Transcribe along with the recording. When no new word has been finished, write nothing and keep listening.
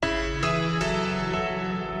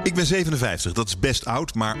Ik ben 57, dat is best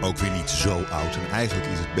oud, maar ook weer niet zo oud. En eigenlijk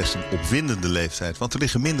is het best een opwindende leeftijd, want er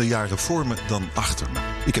liggen minder jaren voor me dan achter me.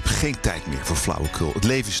 Ik heb geen tijd meer voor flauwekul. Het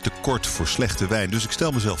leven is te kort voor slechte wijn, dus ik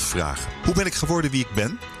stel mezelf vragen. Hoe ben ik geworden wie ik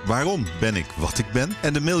ben? Waarom ben ik wat ik ben?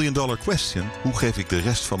 En de million-dollar question, hoe geef ik de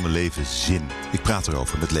rest van mijn leven zin? Ik praat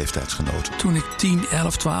erover met leeftijdsgenoten. Toen ik 10,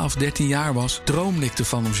 11, 12, 13 jaar was, droomde ik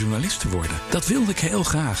ervan om journalist te worden. Dat wilde ik heel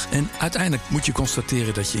graag. En uiteindelijk moet je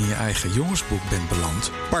constateren dat je in je eigen jongensboek bent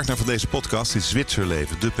beland. Partner van deze podcast is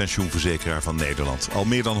Zwitserleven, de pensioenverzekeraar van Nederland. Al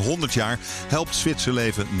meer dan 100 jaar helpt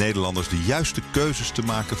Zwitserleven Nederlanders de juiste keuzes te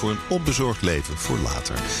maken voor een onbezorgd leven voor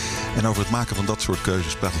later. En over het maken van dat soort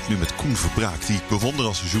keuzes praat ik nu met Coen Verbraak, die ik bewonder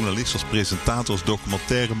als journalist, als presentator, als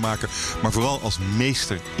documentairemaker, maar vooral als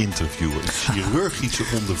meester interviewer. Een chirurgische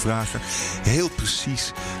ondervrager. Heel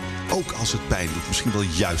precies. Ook als het pijn doet. Misschien wel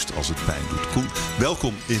juist als het pijn doet. Coen,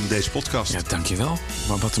 welkom in deze podcast. Ja, dankjewel.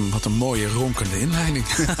 Maar wat een mooie ronkende inleiding.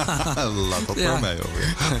 Laat dat maar mij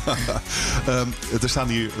over.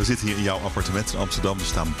 We zitten hier in jouw appartement in Amsterdam. Er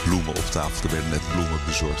staan bloemen op tafel. Er werden net bloemen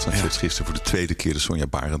bezorgd. En je hebt gisteren voor de tweede keer de Sonja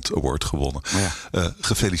Barend Award gewonnen.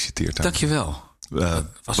 Gefeliciteerd. Dankjewel.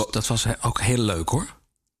 Dat was ook heel leuk hoor.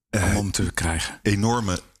 Om te krijgen.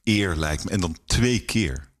 Enorme eer lijkt me. En dan 2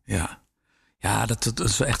 keer. Ja, dat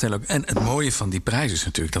is echt heel leuk. En het mooie van die prijs is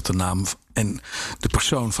natuurlijk dat de naam en de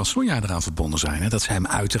persoon van Sonja eraan verbonden zijn. Hè? Dat zij hem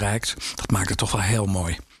uitreikt, dat maakt het toch wel heel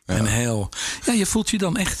mooi. Ja. En heel. Ja, je voelt je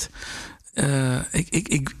dan echt.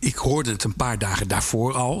 Ik hoorde het een paar dagen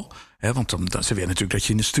daarvoor al. Hè, want dan ze weer natuurlijk dat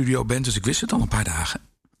je in de studio bent. Dus ik wist het al een paar dagen.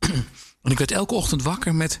 En ik werd elke ochtend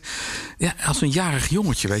wakker met. Ja, als een jarig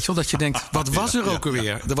jongetje, weet je wel. Dat je denkt, wat was er ook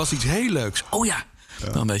alweer? Er was iets heel leuks. Oh ja,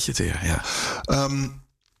 dan weet je het weer. Ja.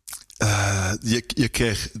 Je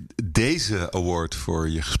kreeg deze award voor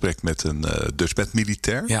je gesprek met een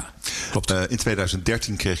militair. Ja, klopt. In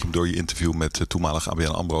 2013 kreeg je hem door je interview met toenmalig ABN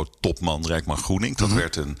AMRO topman Rijkman Groening.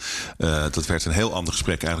 Dat werd een heel ander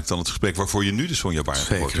gesprek eigenlijk dan het gesprek waarvoor je nu de Sonja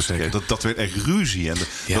Barend Award hebt gekregen. Dat werd echt ruzie en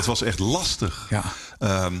dat was echt lastig. Ja.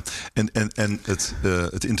 En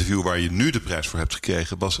het interview waar je nu de prijs voor hebt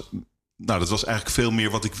gekregen was. Nou, dat was eigenlijk veel meer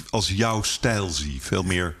wat ik als jouw stijl zie. Veel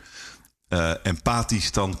meer.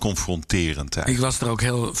 Empathisch dan confronterend. Eigenlijk. Ik was er ook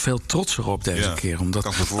heel veel trotser op deze keer.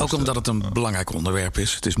 Ook omdat het een belangrijk onderwerp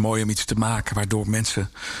is. Het is mooi om iets te maken waardoor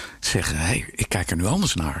mensen zeggen, hey, ik kijk er nu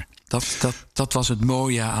anders naar. Dat was het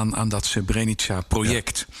mooie aan dat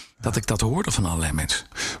Srebrenica-project. Ja. Dat ik dat hoorde van allerlei mensen.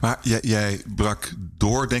 Maar jij brak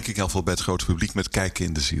door, denk ik, heel veel bij het grote publiek met kijken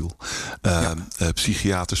in de ziel.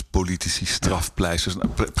 Psychiaters, politici, strafpleiters,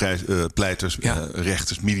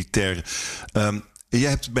 rechters, militairen. En jij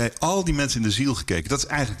hebt bij al die mensen in de ziel gekeken. Dat is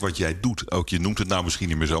eigenlijk wat jij doet. Ook je noemt het nou misschien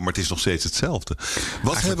niet meer zo, maar het is nog steeds hetzelfde.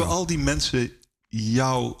 Wat hebben al die mensen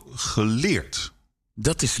jou geleerd?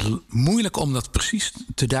 Dat is moeilijk om dat precies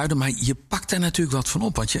te duiden, maar je pakt daar natuurlijk wat van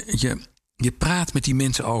op. Want je praat met die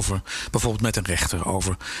mensen over, bijvoorbeeld met een rechter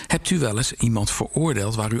over. Hebt u wel eens iemand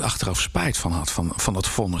veroordeeld waar u achteraf spijt van had, van dat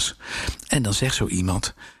vonnis? En dan zegt zo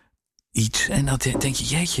iemand iets. En dan denk je,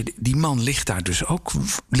 jeetje, die man ligt daar dus ook,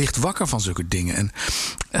 ligt wakker van zulke dingen.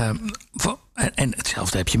 En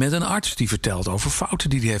hetzelfde heb je met een arts die vertelt over fouten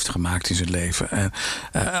die hij heeft gemaakt in zijn leven.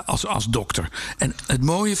 Als dokter. En het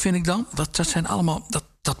mooie vind ik dan, dat zijn allemaal.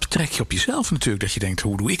 Dat betrek je op jezelf natuurlijk. Dat je denkt,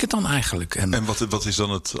 hoe doe ik het dan eigenlijk? En wat is dan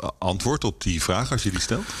het antwoord op die vraag als je die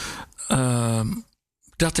stelt?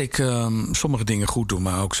 Dat ik sommige dingen goed doe,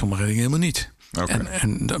 maar ook sommige dingen helemaal niet. Okay.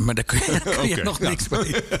 Maar daar kun je nog niks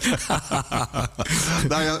mee.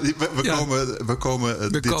 Nou ja, we komen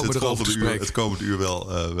het komende uur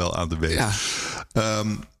wel aan de beet. Ja.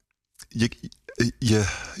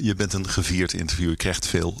 Je bent een gevierd interviewer. Je krijgt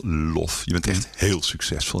veel lof. Je bent echt heel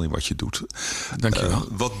succesvol in wat je doet. Dank je wel.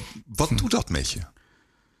 Wat doet dat met je?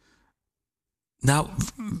 Nou,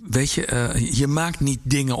 weet je, je maakt niet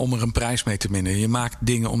dingen om er een prijs mee te winnen. Je maakt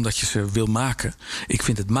dingen omdat je ze wil maken. Ik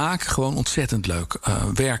vind het maken gewoon ontzettend leuk.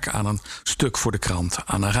 Werken aan een stuk voor de krant,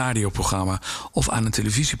 aan een radioprogramma of aan een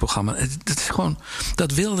televisieprogramma.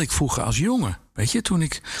 Dat wilde ik vroeger als jongen. Weet je, toen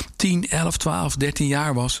ik 10, 11, 12, 13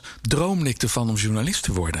 jaar was, droomde ik ervan om journalist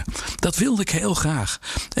te worden. Dat wilde ik heel graag.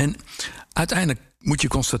 En uiteindelijk moet je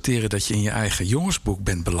constateren dat je in je eigen jongensboek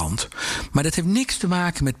bent beland. Maar dat heeft niks te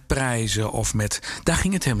maken met prijzen of met. Daar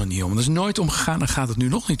ging het helemaal niet om. Dat is nooit omgegaan, daar gaat het nu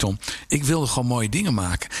nog niet om. Ik wilde gewoon mooie dingen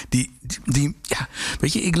maken.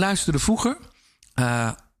 Weet je, ik luisterde vroeger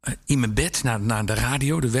in mijn bed naar de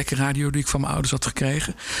radio, de wekkerradio die ik van mijn ouders had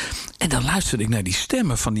gekregen. En dan luisterde ik naar die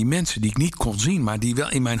stemmen van die mensen die ik niet kon zien, maar die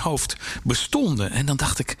wel in mijn hoofd bestonden. En dan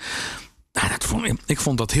dacht ik. Ik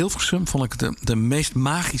vond dat Hilversum de meest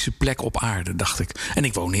magische plek op aarde, dacht ik. En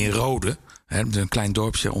ik woon in Rode. Een klein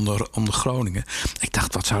dorpje onder Groningen. Ik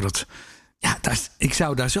dacht, wat zou dat... Ja, ik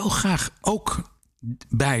zou daar zo graag ook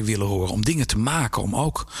bij willen horen. Om dingen te maken. Om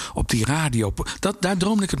ook op die radio... Daar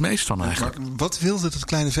droomde ik het meest van eigenlijk. Maar wat wilde dat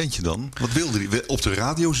kleine ventje dan? Wat wilde hij? Op de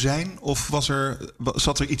radio zijn? Of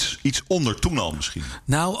zat er iets onder toen al misschien?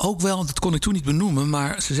 Nou, ook wel. Dat kon ik toen niet benoemen.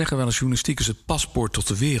 Maar ze zeggen wel eens, journalistiek is het paspoort tot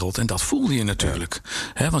de wereld. En dat voelde je natuurlijk.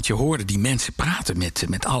 Ja. Want je hoorde die mensen praten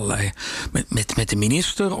met allerlei... Met de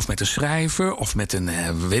minister of met een schrijver of met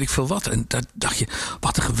een weet ik veel wat. En daar dacht je,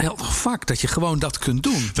 wat een geweldig vak. Dat je gewoon dat kunt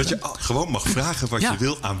doen. Dat je gewoon mag vragen wat je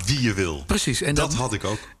wil aan wie je wil. Precies. En dat had ik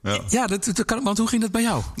ook. Ja, dat kan, want hoe ging dat bij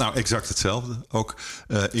jou? Nou, exact hetzelfde. Ook,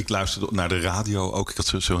 ik luisterde naar de radio. Ook, ik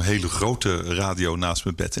had zo'n hele grote radio naast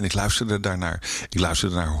mijn bed. En ik luisterde daarnaar. Ik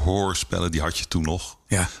luisterde naar hoorspellen. Die had je toen nog.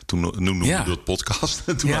 Ja. Toen noemde je dat podcast.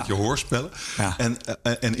 Toen had je hoorspellen. Ja.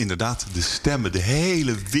 En inderdaad, de stemmen, de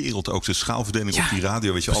hele wereld, ook de schaalverdeling op die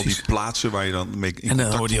radio. Weet je, al die plaatsen waar je dan mee in en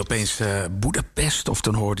dan hoorde je opeens Boedapest, of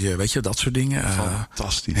dan hoorde je, weet je, dat soort dingen.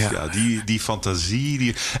 Fantastisch. Ja, die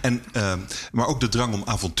fantasie. Maar ook de drang om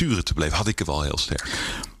avonturen te beleven had ik er wel heel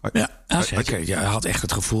sterk. Ja, zeker. Je had echt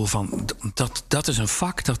het gevoel van... Dat is een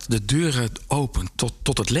vak dat de deuren opent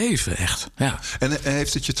tot het leven, echt. Ja. En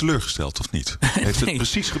heeft het je teleurgesteld, of niet? Heeft het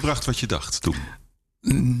precies gebracht wat je dacht toen?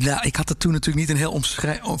 Nou, ik had er toen natuurlijk niet een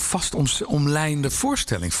heel vast omlijnde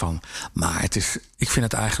voorstelling van. Maar ik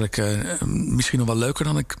vind het eigenlijk misschien nog wel leuker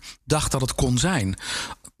dan ik dacht dat het kon zijn.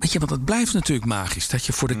 Weet je, want het blijft natuurlijk magisch. Dat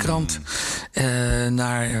je voor de krant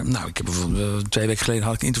ik heb bijvoorbeeld 2 weken geleden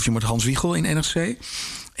had ik een interview met Hans Wiegel in NRC.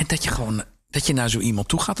 En dat je naar zo iemand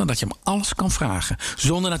toe gaat en dat je hem alles kan vragen.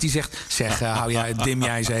 Zonder dat hij zegt, dim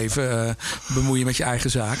jij eens even, bemoei je met je eigen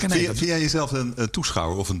zaken. Nee, vind jij jezelf een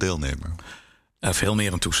toeschouwer of een deelnemer? Veel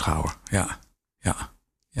meer een toeschouwer, ja.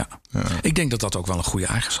 Ik denk dat dat ook wel een goede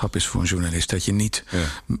eigenschap is voor een journalist. Dat je niet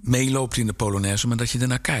meeloopt in de Polonaise, maar dat je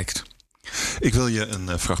ernaar kijkt. Ik wil je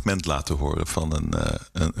een fragment laten horen van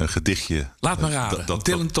een gedichtje. Laat me raden,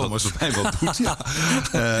 Dylan Thomas. Dat mij wat doet,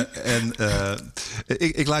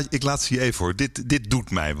 ik laat ze je even horen. Dit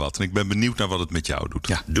doet mij wat. En ik ben benieuwd naar wat het met jou doet.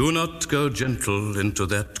 Ja. Do not go gentle into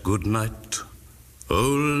that good night.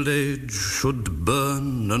 Old age should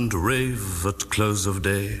burn and rave at close of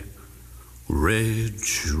day.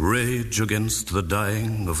 Rage against the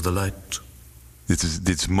dying of the light.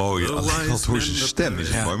 Dit is mooi. Als hoor zijn stem is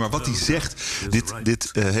het mooi. Maar wat hij zegt, dit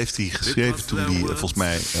heeft hij geschreven toen hij volgens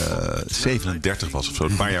mij 37 was of zo.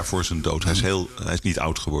 Een paar jaar voor zijn dood. Hij is niet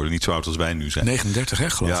oud geworden. Niet zo oud als wij nu zijn. 39, hè,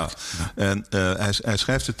 geloof ik. Ja. En hij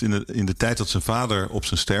schrijft het in de tijd dat zijn vader op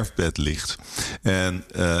zijn sterfbed ligt. En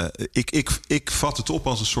ik vat het op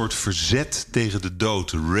als een soort verzet tegen de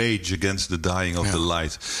dood. Rage against the dying of the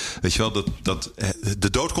light. Weet je wel, de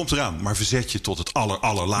dood komt eraan. Maar verzet je tot het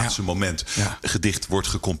allerlaatste moment. Ja. Gedicht wordt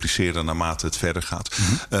gecompliceerder naarmate het verder gaat.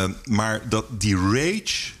 Mm-hmm. Maar die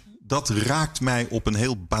rage, dat raakt mij op een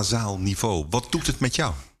heel bazaal niveau. Wat doet het met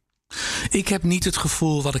jou? Ik heb niet het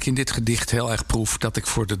gevoel, wat ik in dit gedicht heel erg proef, dat ik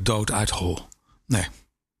voor de dood uithol. Nee,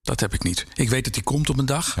 dat heb ik niet. Ik weet dat die komt op een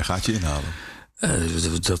dag. Hij gaat je inhalen.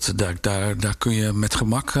 Daar kun je met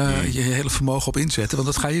gemak je hele vermogen op inzetten,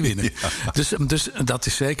 want dat ga je winnen. Ja. Dus dat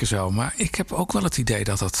is zeker zo. Maar ik heb ook wel het idee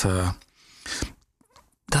dat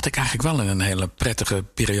ik eigenlijk wel in een hele prettige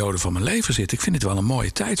periode van mijn leven zit. Ik vind het wel een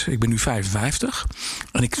mooie tijd. Ik ben nu 55.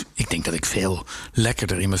 En ik denk dat ik veel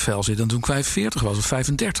lekkerder in mijn vel zit dan toen ik 45 was of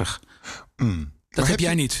 35. Dat heb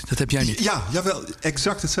jij niet. Ja, jawel,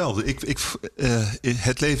 exact hetzelfde.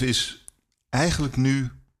 Het leven is eigenlijk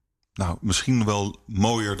nu misschien wel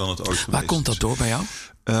mooier dan het ooit geweest is. Waar komt dat door bij jou?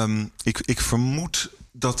 Ik vermoed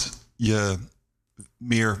dat je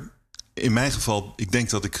meer... In mijn geval, ik denk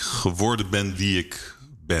dat ik geworden ben wie ik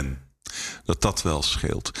ben. Dat wel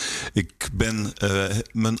scheelt. Ik ben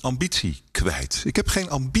mijn ambitie kwijt. Ik heb geen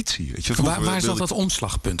ambitie. Weet je. Waar is dat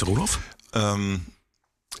omslagpunt, Roelof?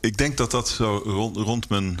 Ik denk dat zo rond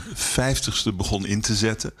mijn 50ste begon in te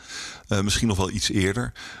zetten. Misschien nog wel iets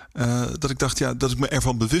eerder. Dat ik dacht, dat ik me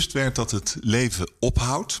ervan bewust werd dat het leven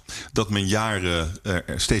ophoudt. Dat mijn jaren er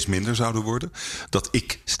steeds minder zouden worden. Dat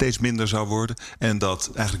ik steeds minder zou worden. En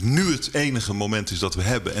dat eigenlijk nu het enige moment is dat we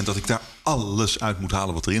hebben. En dat ik daar alles uit moet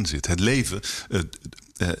halen wat erin zit. Het leven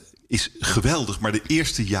is geweldig, maar de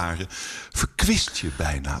eerste jaren verkwist je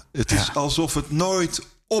bijna. Het is alsof het nooit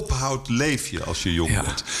ophoudt, leef je als je jong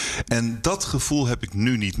bent. En dat gevoel heb ik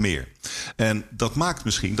nu niet meer. En dat maakt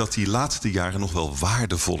misschien dat die laatste jaren nog wel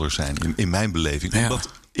waardevoller zijn in mijn beleving. Omdat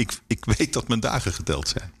ik weet dat mijn dagen geteld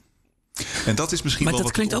zijn. En dat is misschien maar wel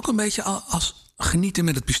dat klinkt ook een beetje als genieten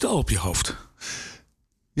met het pistool op je hoofd.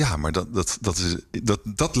 Ja, maar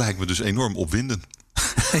dat lijkt me dus enorm opwindend.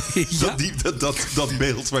 Ja. Dat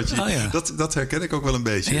beeld wat je... Oh, ja. Dat herken ik ook wel een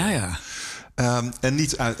beetje. Ja.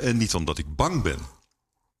 En niet omdat ik bang ben.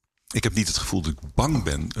 Ik heb niet het gevoel dat ik bang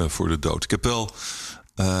ben voor de dood. Ik heb wel...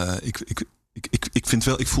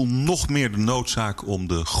 Ik voel nog meer de noodzaak om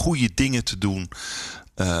de goede dingen te doen...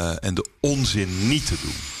 en de onzin niet te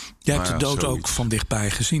doen. Jij hebt de dood ook van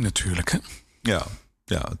dichtbij gezien natuurlijk, hè? Ja,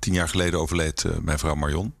 10 jaar geleden overleed mijn vrouw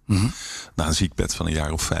Marion. Mm-hmm. Na een ziekbed van een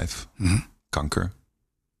jaar of 5. Mm-hmm. Kanker.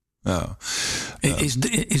 Ja.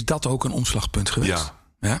 Is dat ook een omslagpunt geweest?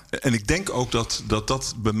 Ja? En ik denk ook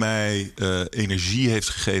dat bij mij energie heeft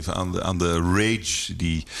gegeven aan de rage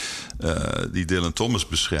die Dylan Thomas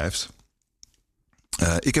beschrijft.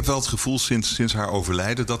 Ik heb wel het gevoel sinds haar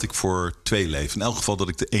overlijden dat ik voor 2 leef. In elk geval dat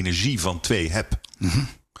ik de energie van 2 heb. Mm-hmm.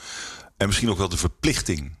 En misschien ook wel de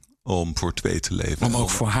verplichting om voor 2 te leven. Om ook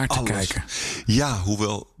voor haar te kijken. Ja,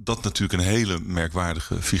 hoewel dat natuurlijk een hele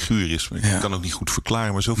merkwaardige figuur is. Ik kan ook niet goed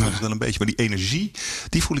verklaren, maar zo voelt het wel een beetje. Maar die energie,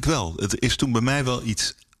 die voel ik wel. Het is toen bij mij wel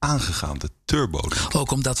iets aangegaan, de turbo.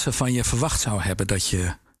 Ook omdat ze van je verwacht zou hebben dat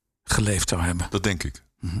je geleefd zou hebben. Dat denk ik.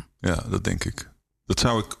 Mm-hmm. Ja, dat denk ik. Dat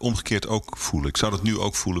zou ik omgekeerd ook voelen. Ik zou dat nu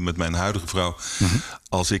ook voelen met mijn huidige vrouw. Mm-hmm.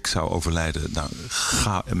 Als ik zou overlijden,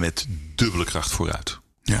 ga met dubbele kracht vooruit.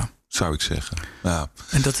 Ja. Zou ik zeggen. Ja.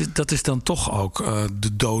 En dat is dan toch ook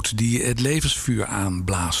de dood die het levensvuur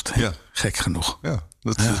aanblaast. Hè? Ja. Gek genoeg. Ja,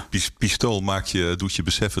 dat pistool doet je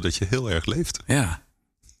beseffen dat je heel erg leeft. Ja.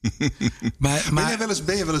 maar ben je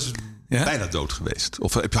wel eens bijna dood geweest?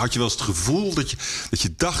 Of had je wel eens het gevoel dat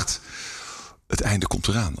je dacht... het einde komt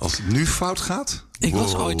eraan. Als het nu fout gaat... Ik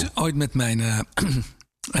was ooit met mijn...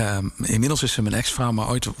 inmiddels is ze mijn ex-vrouw, maar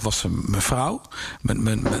ooit was ze mijn vrouw,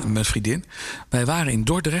 mijn vriendin. Wij waren in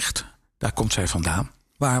Dordrecht, daar komt zij vandaan,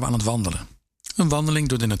 waren we aan het wandelen. Een wandeling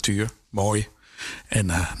door de natuur, mooi. En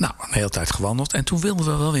een hele tijd gewandeld. En toen wilden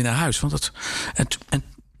we wel weer naar huis.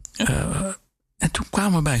 En toen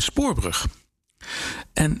kwamen we bij een spoorbrug.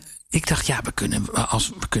 En ik dacht, als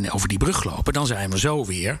we kunnen over die brug lopen, dan zijn we zo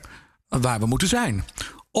weer waar we moeten zijn.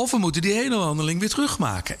 Of we moeten die hele wandeling weer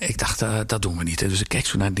terugmaken. Ik dacht, dat doen we niet. Dus ik keek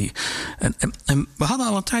zo naar die... En we hadden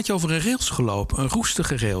al een tijdje over een rails gelopen. Een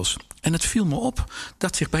roestige rails. En het viel me op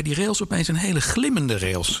dat zich bij die rails opeens een hele glimmende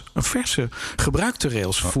rails... een verse, gebruikte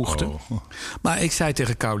rails voegde. Maar ik zei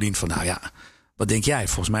tegen Caroline van... wat denk jij?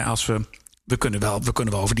 Volgens mij we kunnen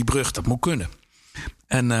wel over die brug. Dat moet kunnen.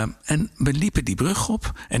 En we liepen die brug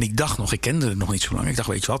op. En ik dacht nog, ik kende het nog niet zo lang. Ik dacht,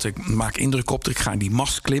 weet je wat, ik maak indruk op. Ik ga in die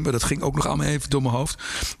mast klimmen. Dat ging ook nog allemaal even door mijn hoofd.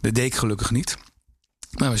 Dat deed ik gelukkig niet.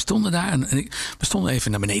 Maar we stonden daar en we stonden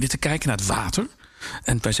even naar beneden te kijken, naar het water.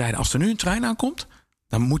 En wij zeiden, als er nu een trein aankomt,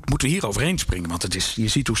 dan moeten we hier overheen springen. Want je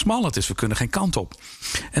ziet hoe smal het is. We kunnen geen kant op.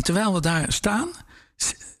 En terwijl we daar staan,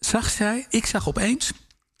 ik zag opeens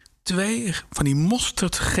 2 van die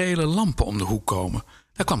mosterdgele lampen om de hoek komen.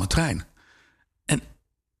 Daar kwam een trein.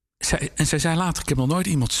 En zij zei later, ik heb nog nooit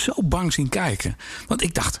iemand zo bang zien kijken. Want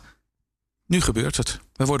ik dacht, nu gebeurt het.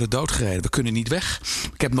 We worden doodgereden, we kunnen niet weg.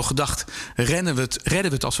 Ik heb nog gedacht, redden we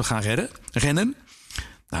het als we gaan rennen?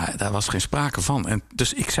 Nou, daar was geen sprake van. En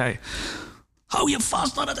dus ik zei, hou je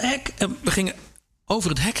vast aan het hek. En we gingen over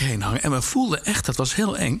het hek heen hangen. En we voelden echt, dat was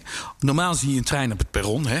heel eng. Normaal zie je een trein op het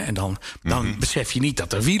perron. Hè, en dan besef je niet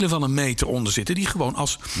dat er wielen van 1 meter onder zitten. Die gewoon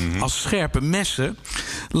als scherpe messen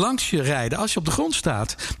langs je rijden als je op de grond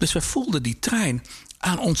staat. Dus we voelden die trein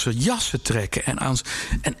aan onze jassen trekken.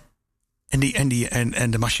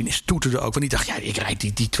 En de machinist toeterde ook. Want die dacht, ik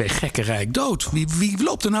rijd die 2 gekken rijd ik dood. Wie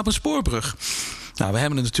loopt er nou op een spoorbrug? Nou, we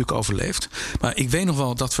hebben het natuurlijk overleefd. Maar ik weet nog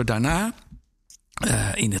wel dat we daarna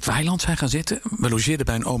in het weiland zijn gaan zitten. We logeerden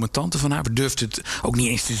bij een oom en tante van haar. We durfden het ook niet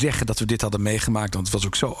eens te zeggen dat we dit hadden meegemaakt. Want het was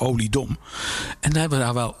ook zo oliedom. En daar hebben we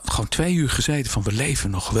daar wel gewoon 2 uur gezeten van we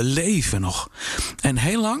leven nog. En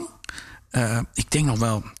heel lang, ik denk nog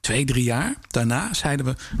wel 2-3 jaar daarna zeiden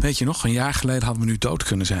we, weet je nog, een jaar geleden hadden we nu dood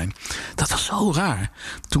kunnen zijn. Dat was zo raar.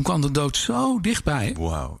 Toen kwam de dood zo dichtbij.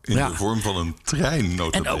 Wauw, in de vorm van een trein.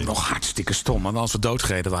 En ook nog hartstikke stom. Want als we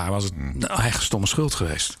doodgereden waren, was het een eigen stomme schuld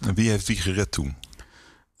geweest. En wie heeft wie gered toen?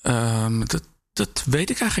 Dat weet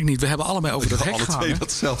ik eigenlijk niet. We hebben allebei over dat hek gehangen. Alle 2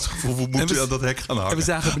 datzelfde gevoel. We moeten aan dat hek gaan hangen. En we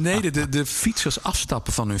zagen beneden de fietsers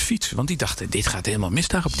afstappen van hun fiets. Want die dachten, dit gaat helemaal mis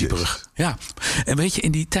daar op die brug. Ja. En weet je,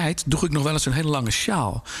 in die tijd droeg ik nog wel eens een hele lange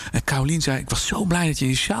sjaal. En Caroline zei, ik was zo blij dat je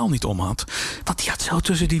die sjaal niet om had. Want die had zo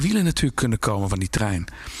tussen die wielen natuurlijk kunnen komen van die trein.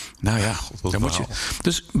 Nou ja, God, dan moet je.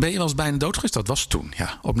 Dus ben je wel eens bijna dood geweest? Dat was toen,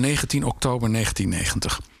 ja. Op 19 oktober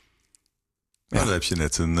 1990. Ja, dan heb je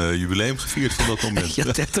net een jubileum gevierd van dat moment. Ja,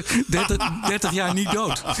 30 jaar niet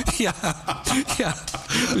dood. Ja,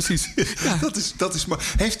 precies. Ja. Dat is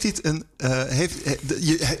maar. Heeft dit een.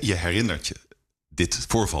 Je herinnert je dit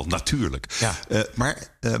voorval, natuurlijk. Ja.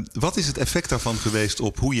 Maar wat is het effect daarvan geweest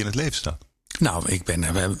op hoe je in het leven staat? Nou,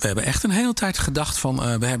 we hebben echt een hele tijd gedacht van... we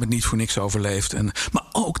hebben het niet voor niks overleefd. Maar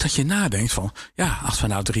ook dat je nadenkt van... ja, als we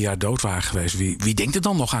nou 3 jaar dood waren geweest... wie denkt er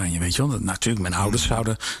dan nog aan je, weet je wel? Natuurlijk, mijn ouders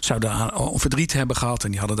zouden verdriet hebben gehad...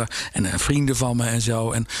 en die hadden daar en vrienden van me en zo.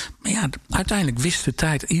 Maar ja, uiteindelijk wist de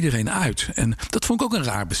tijd iedereen uit. En dat vond ik ook een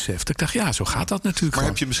raar besef. Dat ik dacht, ja, zo gaat dat natuurlijk. Maar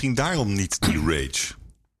heb je misschien daarom niet die rage...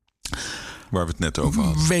 waar we het net over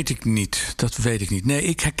hadden? Dat weet ik niet. Nee,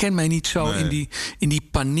 ik herken mij niet zo in die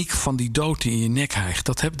paniek van die dood die in je nek hijgt.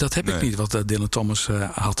 Dat heb ik niet, wat Dylan Thomas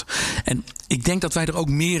had. En ik denk dat wij er ook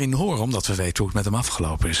meer in horen... omdat we weten hoe het met hem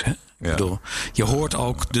afgelopen is. Hè? Ja. Ik bedoel, je hoort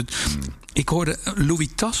ook... Ik hoorde Louis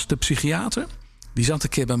Tas, de psychiater... die zat een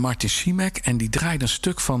keer bij Martin Schimek... en die draaide een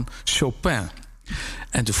stuk van Chopin.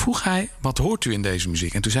 En toen vroeg hij, wat hoort u in deze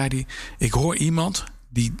muziek? En toen zei hij, ik hoor iemand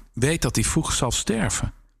die weet dat hij vroeg zal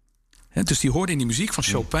sterven. He, dus die hoorde in die muziek van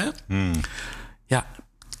Chopin. Ja,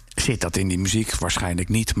 zit dat in die muziek? Waarschijnlijk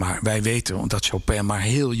niet. Maar wij weten dat Chopin maar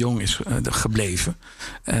heel jong is gebleven.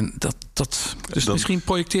 En dus misschien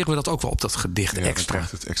projecteren we dat ook wel op dat gedicht extra.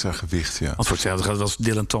 Dat het extra gewicht, ja. Want voor hetzelfde was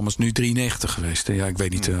Dylan Thomas nu 93 geweest. Ja, ik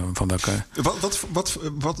weet niet van welke...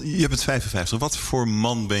 Je bent 55. Wat voor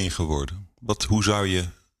man ben je geworden? Hoe zou je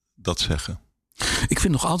dat zeggen? Ik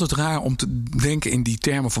vind het nog altijd raar om te denken in die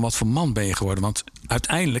termen van wat voor man ben je geworden. Want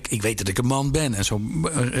uiteindelijk, ik weet dat ik een man ben. En zo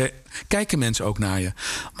kijken mensen ook naar je.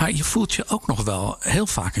 Maar je voelt je ook nog wel heel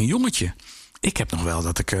vaak een jongetje. Ik heb nog wel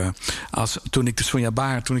dat ik,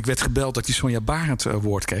 toen ik werd gebeld dat ik die Sonja Barend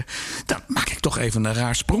woord kreeg... dan maak ik toch even een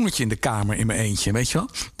raar sprongetje in de kamer in mijn eentje, weet je wel?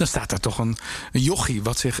 Dan staat daar toch een jochie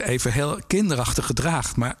wat zich even heel kinderachtig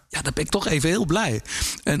gedraagt. Maar ja, dan ben ik toch even heel blij.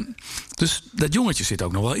 En dus dat jongetje zit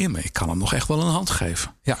ook nog wel in me. Ik kan hem nog echt wel een hand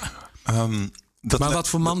geven, ja. Maar wat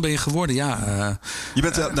voor man ben je geworden? Ja,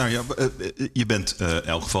 je bent in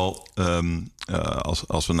elk geval,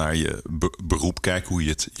 als we naar je beroep kijken,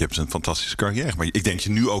 je hebt een fantastische carrière. Maar ik denk je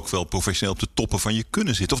nu ook wel professioneel op de toppen van je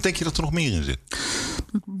kunnen zitten. Of denk je dat er nog meer in zit?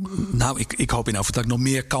 Nou, ik hoop in dat ik nog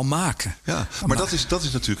meer kan maken. Ja, maar dat is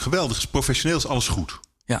natuurlijk geweldig. Dus professioneel is alles goed.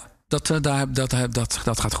 Ja, dat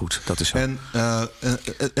gaat goed. Dat is zo.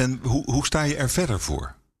 En hoe sta je er verder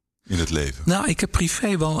voor? In het leven? Nou, ik heb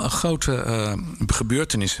privé wel een grote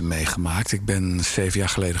gebeurtenissen meegemaakt. Ik ben 7 jaar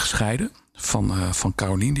geleden gescheiden van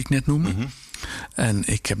Caroline, die ik net noemde. Mm-hmm. En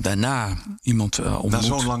ik heb daarna iemand ontmoet. Na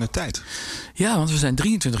zo'n lange tijd? Ja, want we zijn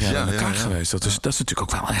 23 jaar bij elkaar geweest. Dat is natuurlijk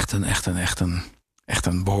ook wel echt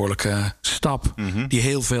een behoorlijke stap. Mm-hmm. Die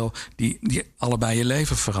heel veel, die allebei je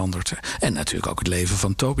leven verandert. En natuurlijk ook het leven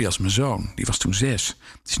van Tobias, mijn zoon. Die was toen 6.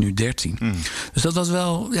 Het is nu 13. Mm. Dus dat was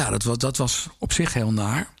wel, dat was op zich heel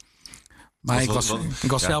naar. Maar ik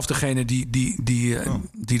was zelf degene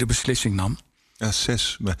die de beslissing nam. Ja,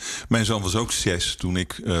 6. Mijn zoon was ook 6 toen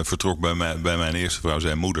ik vertrok bij mijn eerste vrouw,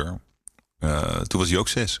 zijn moeder. Toen was hij ook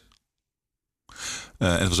 6.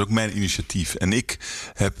 En dat was ook mijn initiatief. En ik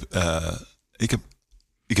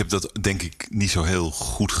heb dat denk ik niet zo heel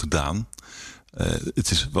goed gedaan.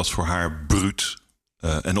 Was voor haar bruut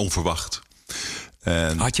en onverwacht.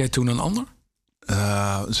 Had jij toen een ander?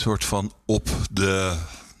 Een soort van op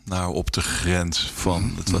de grens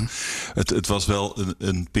van. Het was wel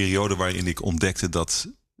een periode waarin ik ontdekte dat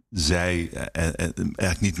zij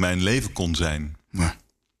eigenlijk niet mijn leven kon zijn. Nee.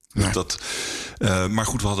 Maar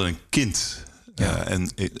goed, we hadden een kind. Ja. En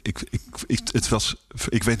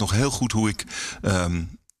ik weet nog heel goed hoe ik...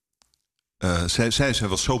 zij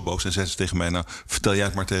was zo boos en zei ze tegen mij... nou, vertel jij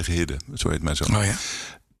het maar tegen Hidde. Zo heet mijn zoon. Oh ja.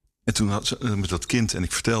 En toen had ze met dat kind en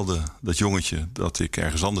ik vertelde dat jongetje dat ik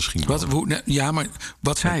ergens anders ging. Maar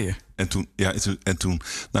wat zei je? En toen,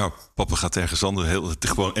 nou, papa gaat ergens anders.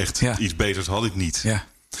 Gewoon echt iets beters had ik niet. Ja.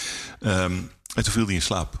 En toen viel hij in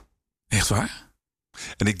slaap. Echt waar?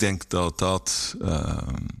 En ik denk dat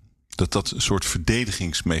een soort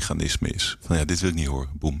verdedigingsmechanisme is. Van dit wil ik niet horen.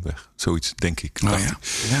 Boem, weg. Zoiets denk ik. Ja,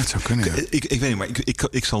 het zou kunnen. Ja. Ik weet niet, maar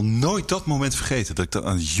ik zal nooit dat moment vergeten dat ik dat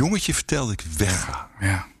aan het jongetje vertelde. Ik wegga.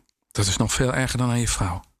 Ja. Dat is nog veel erger dan aan je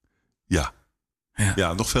vrouw. Ja,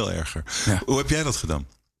 nog veel erger. Ja. Hoe heb jij dat gedaan?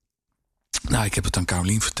 Nou, ik heb het aan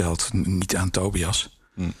Caroline verteld. Niet aan Tobias.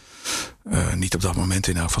 Niet op dat moment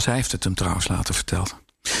in elk geval. Zij heeft het hem trouwens later verteld.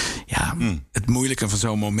 Ja, Het moeilijke van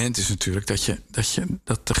zo'n moment is natuurlijk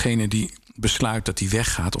dat degene die besluit dat hij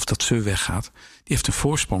weggaat of dat ze weggaat, die heeft een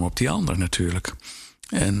voorsprong op die ander natuurlijk.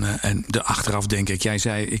 En achteraf denk ik, jij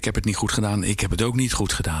zei, ik heb het niet goed gedaan. Ik heb het ook niet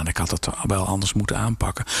goed gedaan. Ik had het wel anders moeten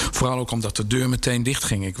aanpakken. Vooral ook omdat de deur meteen dicht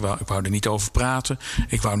ging. Ik wou er niet over praten.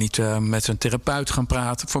 Ik wou niet met zijn therapeut gaan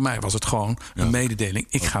praten. Voor mij was het gewoon een mededeling.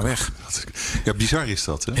 Ik ga weg. Ja, bizar is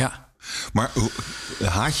dat, hè? Ja. Maar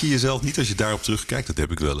haat je jezelf niet als je daarop terugkijkt? Dat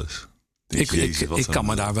heb ik wel eens. Ik kan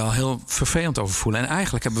me daar wel heel vervelend over voelen. En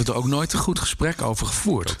eigenlijk hebben we er ook nooit een goed gesprek over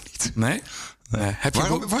gevoerd. Nee?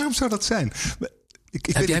 Waarom zou dat zijn?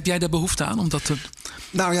 Heb jij daar behoefte aan? Omdat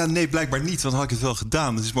Nou ja, nee, blijkbaar niet. Want had ik het wel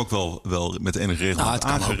gedaan. Het is me ook wel met enige regelmaat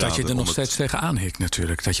aangeraden. Het kan ook dat je er nog steeds tegenaan hikt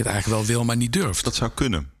natuurlijk. Dat je het eigenlijk wel wil, maar niet durft. Dat zou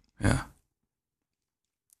kunnen.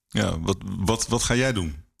 Ja, wat ga jij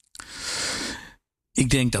doen? Ik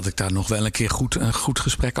denk dat ik daar nog wel een keer een goed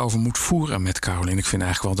gesprek over moet voeren met Caroline. Ik vind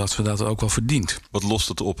eigenlijk wel dat ze dat ook wel verdient. Wat lost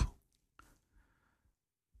het op?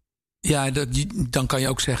 Ja, dan kan je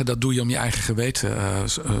ook zeggen dat doe je om je eigen geweten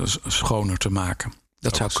schoner te maken.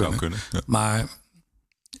 Dat zou kunnen. Ja. Maar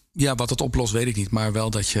ja, wat het oplost weet ik niet. Maar wel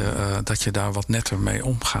dat je daar wat netter mee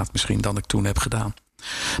omgaat misschien dan ik toen heb gedaan.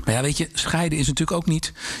 Maar ja, weet je, scheiden is natuurlijk ook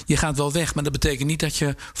niet... Je gaat wel weg, maar dat betekent niet dat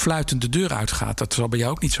je fluitend de deur uitgaat. Dat is al bij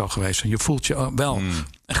jou ook niet zo geweest. Je voelt je wel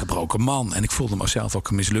een gebroken man. En ik voelde mezelf ook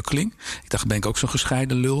een mislukkeling. Ik dacht, ben ik ook zo'n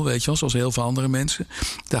gescheiden lul, weet je wel, zoals heel veel andere mensen.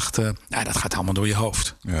 Ik dacht, dat gaat allemaal door je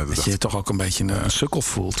hoofd. Ja, dat je toch ook een beetje een sukkel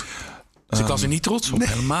voelt. Dus ik was er niet trots op,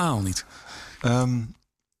 helemaal niet.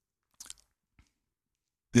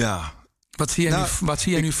 Ja... Wat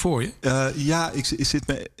zie jij nu voor je?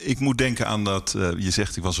 Ik moet denken aan dat... je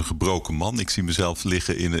zegt, ik was een gebroken man. Ik zie mezelf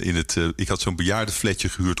liggen in het... ik had zo'n bejaardenflatje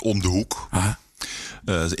gehuurd om de hoek.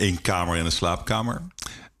 1 kamer en een slaapkamer.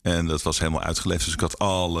 En dat was helemaal uitgeleefd. Dus ik had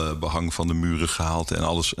alle behang van de muren gehaald. En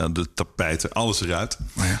alles, de tapijten, alles eruit.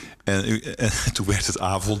 En toen werd het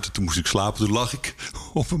avond. En toen moest ik slapen. Toen lag ik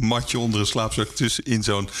op een matje onder een slaapzak tussen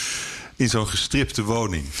in zo'n gestripte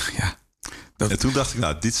woning. Ja. En toen dacht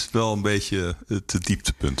ik, dit is wel een beetje het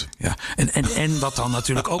dieptepunt. Ja, en wat dan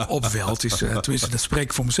natuurlijk ook opwelt is... tenminste, dat spreek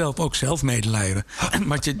ik voor mezelf ook, zelfmedelijden.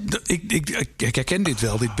 Maar ik herken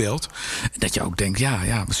dit beeld. Dat je ook denkt,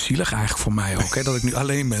 zielig eigenlijk voor mij ook. Hè, dat ik nu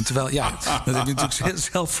alleen ben. Terwijl, dat heb je natuurlijk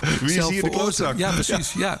zelf veroorzaakt. Ja,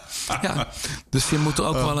 precies. Ja. Dus je moet er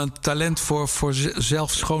ook wel een talent voor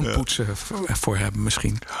zelf schoonpoetsen voor hebben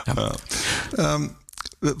misschien. Ja.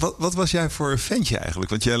 Wat was jij voor ventje eigenlijk?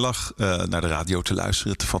 Want jij lag naar de radio te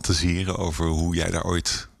luisteren, te fantaseren over hoe jij daar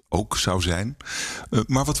ooit ook zou zijn.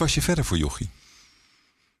 Maar wat was je verder voor jochie?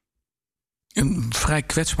 Een vrij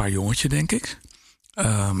kwetsbaar jongetje, denk ik.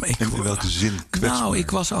 In welke zin kwetsbaar? Nou,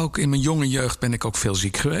 ik was ook in mijn jonge jeugd ben ik ook veel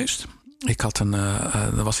ziek geweest.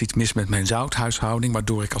 Er was iets mis met mijn zouthuishouding,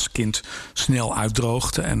 waardoor ik als kind snel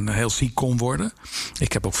uitdroogde en heel ziek kon worden.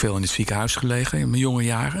 Ik heb ook veel in het ziekenhuis gelegen in mijn jonge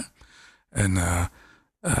jaren. En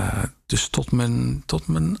dus tot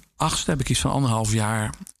mijn 8e heb ik iets van 1,5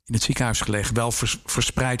 jaar in het ziekenhuis gelegen. Wel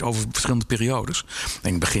verspreid over verschillende periodes.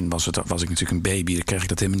 In het begin was ik natuurlijk een baby. Dan kreeg ik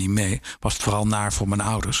dat helemaal niet mee. Was het vooral naar voor mijn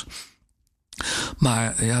ouders.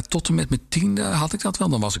 Maar tot en met mijn 10e had ik dat wel.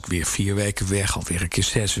 Dan was ik weer 4 weken weg. Alweer een keer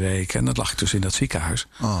 6 weken. En dan lag ik dus in dat ziekenhuis.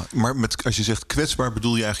 Maar als je zegt kwetsbaar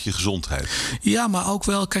bedoel je eigenlijk je gezondheid? Ja, maar ook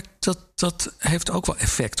wel. Kijk, dat heeft ook wel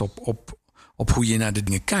effect op hoe je naar de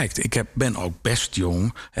dingen kijkt. Ik ben ook best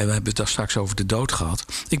jong. En we hebben het daar straks over de dood gehad.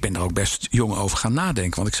 Ik ben er ook best jong over gaan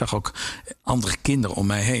nadenken. Want ik zag ook andere kinderen om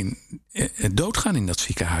mij heen doodgaan in dat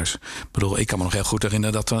ziekenhuis. Ik bedoel, ik kan me nog heel goed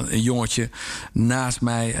herinneren dat er een jongetje naast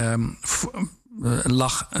mij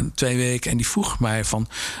lag 2 weken. En die vroeg mij van,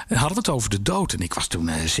 hadden we het over de dood? En ik was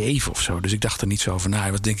toen 7 of zo. Dus ik dacht er niet zo over na.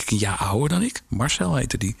 Hij was denk ik een jaar ouder dan ik. Marcel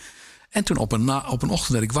heette die. En toen op een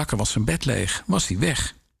ochtend dat ik wakker was, zijn bed leeg. Was hij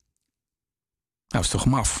weg. Nou, is toch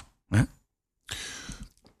maf, hè?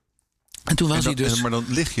 En toen was hij dus... Maar dan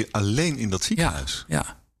lig je alleen in dat ziekenhuis.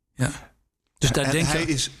 Ja. Dus daar denk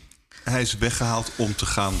hij is weggehaald om te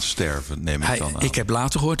gaan sterven, neem ik dan aan. Ik heb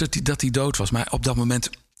later gehoord dat hij dood was. Maar op dat moment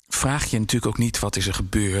vraag je natuurlijk ook niet wat is er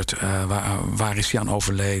gebeurd. Waar is hij aan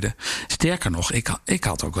overleden? Sterker nog, ik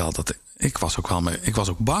had ook wel ik was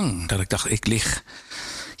ook bang dat ik dacht, ik lig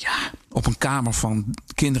op een kamer van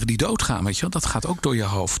kinderen die doodgaan. Weet je wel? Dat gaat ook door je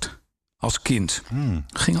hoofd. Als kind.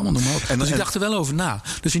 Dat ging allemaal normaal. Dus ik dacht er wel over na.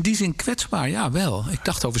 Dus in die zin kwetsbaar, ja wel. Ik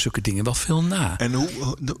dacht over zulke dingen wel veel na.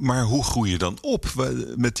 Maar hoe groei je dan op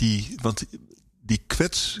met die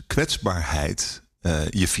kwetsbaarheid?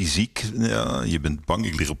 Je fysiek, je bent bang.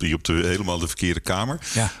 Ik lig op helemaal de verkeerde kamer.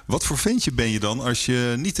 Ja. Wat voor ventje ben je dan als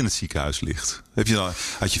je niet in het ziekenhuis ligt?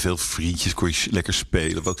 Had je veel vriendjes, kon je lekker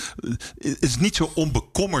spelen? Het is niet zo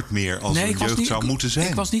onbekommerd meer als een jeugd zou moeten zijn.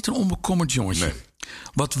 Ik was niet een onbekommerd jongetje. Nee.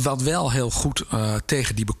 Wat wel heel goed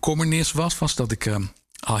tegen die bekommernis was dat ik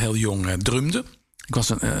al heel jong drumde.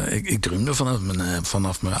 Ik drumde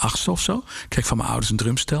vanaf mijn 8e of zo. Ik kreeg van mijn ouders een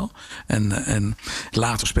drumstel. En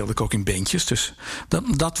later speelde ik ook in bandjes. Dus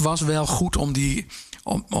dat was wel goed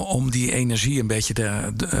om die energie een beetje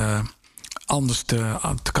anders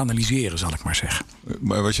te kanaliseren, zal ik maar zeggen.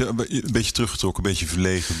 Maar was je een beetje teruggetrokken, een beetje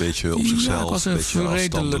verlegen, een beetje op zichzelf? Ja, ik was een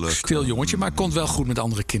redelijk stil jongetje, maar ik kon het wel goed met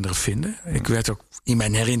andere kinderen vinden. Ik werd ook in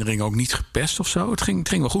mijn herinnering ook niet gepest of zo. Het ging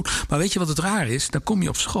wel goed. Maar weet je wat het raar is? Dan kom je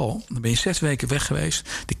op school, dan ben je 6 weken weg geweest.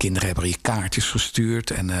 De kinderen hebben je kaartjes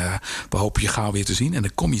gestuurd en we hopen je gauw weer te zien. En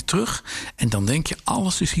dan kom je terug en dan denk je,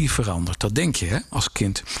 alles is hier veranderd. Dat denk je, hè, als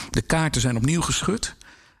kind. De kaarten zijn opnieuw geschud.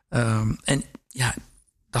 En ja,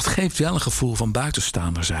 dat geeft wel een gevoel van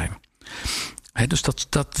buitenstaander zijn. Dus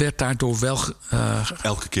dat werd daardoor wel...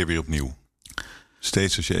 Elke keer weer opnieuw.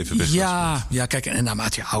 Steeds als je even weg was. Ja, kijk, en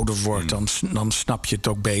naarmate je ouder wordt, dan snap je het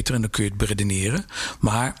ook beter en dan kun je het beredeneren.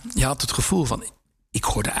 Maar je had het gevoel van, ik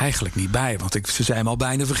hoorde eigenlijk niet bij, want ze zijn me al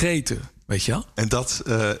bijna vergeten. Weet je wel? En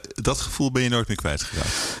dat gevoel ben je nooit meer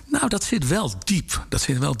kwijtgeraakt? Nou, dat zit wel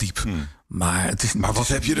diep. Maar wat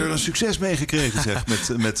heb je er een succes mee gekregen, zeg,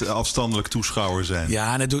 met afstandelijk toeschouwer zijn?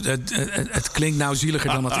 Ja, en het klinkt nou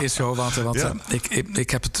zieliger dan het is, hoor. Want ik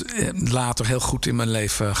heb het later heel goed in mijn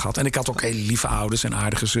leven gehad. En ik had ook hele lieve ouders en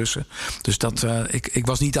aardige zussen. Dus ik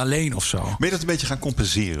was niet alleen of zo. Ben je dat een beetje gaan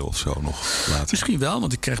compenseren of zo nog later? Misschien wel,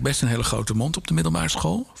 want ik kreeg best een hele grote mond op de middelbare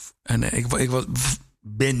school. En ik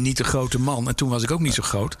ben niet een grote man. En toen was ik ook niet zo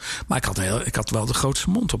groot. Maar ik had wel de grootste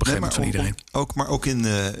mond op een gegeven moment van iedereen. Maar ook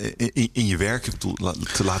in je werk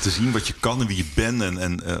te laten zien wat je kan en wie je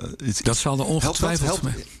bent. Dat zal er ongetwijfeld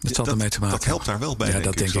mee te maken. Dat helpt daar wel bij. Ja,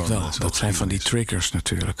 dat denk ik wel. Dat zijn van die triggers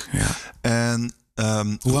natuurlijk. Ja. En,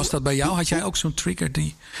 hoe was dat bij jou? Had jij ook zo'n trigger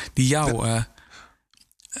die jou...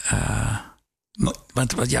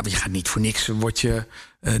 Want je gaat niet voor niks.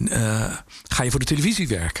 Ga je voor de televisie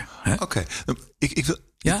werken? Oké. Ik wil.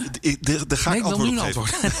 Ja? Daar ga ik antwoord op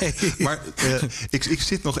geven. Nee. Maar ik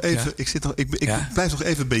zit nog even. Ja. Ik blijf nog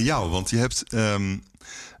even bij jou, want je hebt.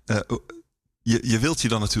 Je wilt je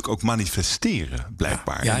dan natuurlijk ook manifesteren,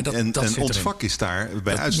 blijkbaar. Ja, en ons vak is daar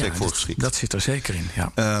bij uitstek voor geschikt. Dat zit er zeker in.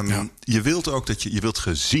 Ja. Je wilt ook je wilt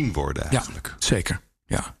gezien worden, eigenlijk. Ja, zeker.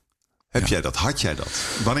 Ja. Had jij dat?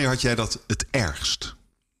 Wanneer had jij dat het ergst?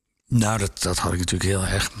 Nou, dat had ik natuurlijk heel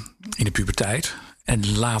erg in de puberteit.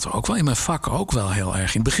 En later ook wel in mijn vak ook wel heel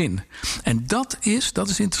erg in het begin. En dat is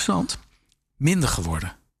interessant, minder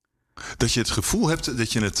geworden. Dat je het gevoel hebt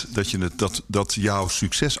dat jouw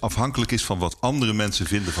succes afhankelijk is van wat andere mensen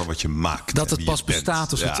vinden van wat je maakt. Dat het pas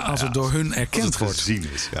bestaat als het door hun erkend wordt. Gezien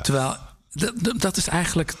is, ja. Terwijl, dat is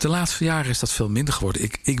eigenlijk, de laatste jaren is dat veel minder geworden.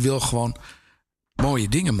 Ik wil gewoon mooie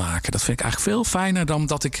dingen maken. Dat vind ik eigenlijk veel fijner dan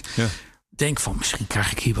dat ik denk van, misschien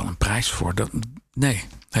krijg ik hier wel een prijs voor. Nee,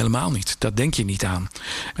 helemaal niet. Dat denk je niet aan.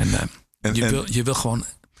 Je wil gewoon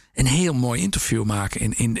een heel mooi interview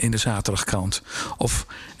maken in de Zaterdagkrant. Of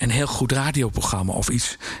een heel goed radioprogramma of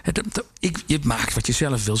iets. Je maakt wat je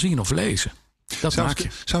zelf wil zien of lezen. Dat maak je.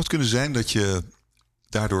 Zou het kunnen zijn dat je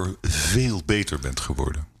daardoor veel beter bent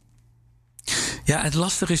geworden? Ja, het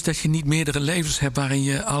lastige is dat je niet meerdere levens hebt waarin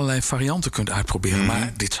je allerlei varianten kunt uitproberen.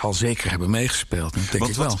 Maar dit zal zeker hebben meegespeeld, denk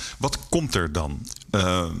ik wel. Wat komt er dan?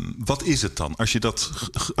 Wat is het dan?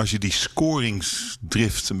 Als je die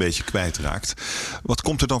scoringsdrift een beetje kwijtraakt, wat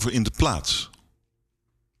komt er dan voor in de plaats?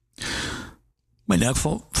 Maar in elk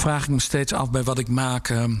geval vraag ik me steeds af bij wat ik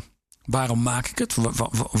maak. Waarom maak ik het?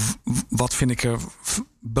 Wat vind ik er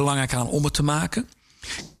belangrijk aan om het te maken?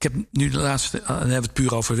 Ik heb nu dan hebben we het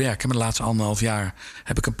puur over werk. Maar de laatste 1,5 jaar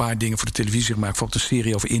heb ik een paar dingen voor de televisie gemaakt. Bijvoorbeeld een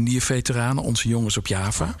serie over Indië-veteranen, onze jongens op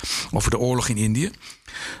Java. Over de oorlog in Indië.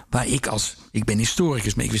 Waar ik ben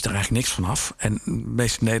historicus, maar ik wist er eigenlijk niks vanaf. En de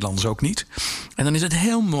meeste Nederlanders ook niet. En dan is het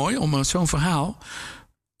heel mooi om zo'n verhaal,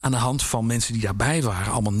 aan de hand van mensen die daarbij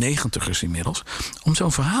waren, allemaal 90ers inmiddels, om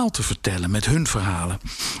zo'n verhaal te vertellen met hun verhalen.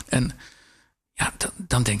 En ja,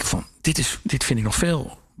 dan denk ik van, dit vind ik nog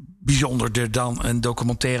veel bijzonderder dan een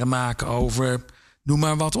documentaire maken over, noem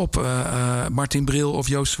maar wat op, Martin Bril of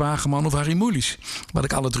Joost Zwageman of Harry Mulisch. Wat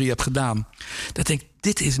ik alle 3 heb gedaan. Dat denk ik,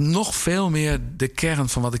 dit is nog veel meer de kern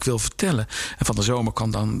van wat ik wil vertellen. En van de zomer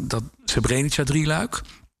kan dan dat Srebrenica 3-luik.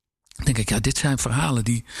 Dan denk ik, ja, dit zijn verhalen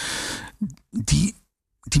die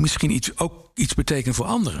misschien iets betekenen voor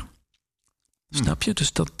anderen. Snap je?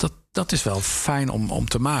 Dus dat is wel fijn om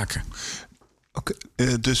te maken. Oké,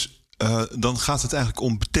 dus dan gaat het eigenlijk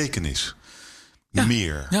om betekenis. Ja,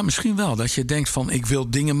 meer. Ja, misschien wel. Dat je denkt van, ik wil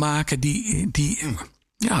dingen maken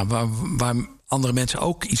waar andere mensen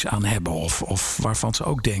ook iets aan hebben. Of waarvan ze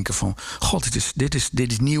ook denken van, god,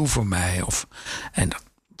 dit is nieuw voor mij. En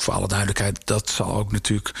voor alle duidelijkheid, dat zal ook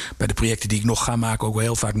natuurlijk bij de projecten die ik nog ga maken ook wel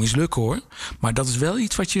heel vaak mislukken, hoor. Maar dat is wel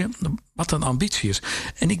iets wat een ambitie is.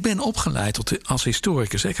 En ik ben opgeleid als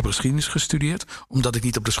historicus. Ik heb geschiedenis gestudeerd, omdat ik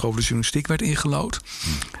niet op de school de journalistiek werd ingelood.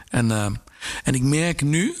 En ik merk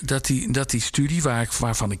nu dat die studie waar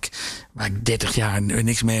ik 30 jaar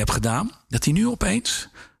niks mee heb gedaan, dat die nu opeens,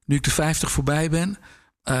 nu ik de 50 voorbij ben,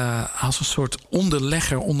 als een soort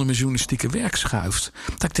onderlegger onder mijn journalistieke werk schuift.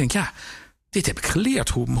 Dat ik denk, dit heb ik geleerd.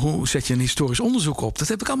 Hoe zet je een historisch onderzoek op? Dat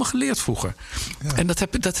heb ik allemaal geleerd vroeger. Ja. En dat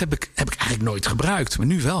heb ik eigenlijk nooit gebruikt, maar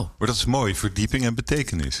nu wel. Maar dat is mooi, verdieping en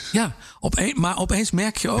betekenis. Ja, maar opeens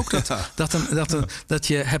merk je ook dat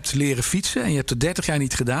je hebt leren fietsen en je hebt het 30 jaar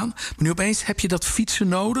niet gedaan. Maar nu opeens heb je dat fietsen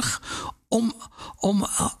nodig om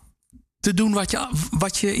te doen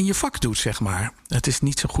wat je in je vak doet, zeg maar. Het is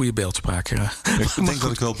niet zo'n goede beeldspraak. Ik denk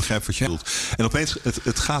dat ik wel begrijp wat je bedoelt. En opeens,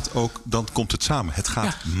 het gaat ook, dan komt het samen. Het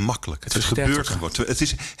gaat makkelijk. Het gebeurt gewoon. Het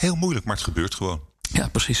is heel moeilijk, maar het gebeurt gewoon. Ja,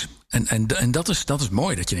 precies. En dat is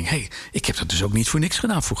mooi. Dat je denkt, ik heb dat dus ook niet voor niks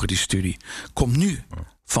gedaan vroeger, die studie. Komt nu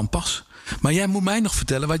van pas. Maar jij moet mij nog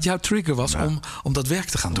vertellen wat jouw trigger was om dat werk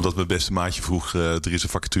te gaan doen. Omdat mijn beste maatje vroeg, er is een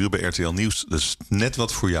vacature bij RTL Nieuws. Dat is net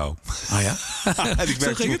wat voor jou. Ah ja? En ik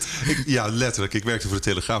werkte letterlijk. Ik werkte voor de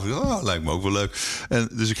Telegraaf. Ik dacht, lijkt me ook wel leuk. En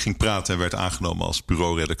dus ik ging praten en werd aangenomen als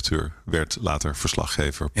bureauredacteur. Werd later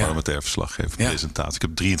verslaggever, parlementair verslaggever, presentator. Ik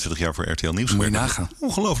heb 23 jaar voor RTL Nieuws gewerkt. Moet je nagaan.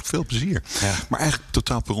 Ongelooflijk veel plezier. Ja. Maar eigenlijk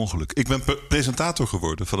totaal per ongeluk. Ik ben presentator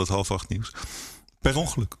geworden van het 7:30 nieuws. Per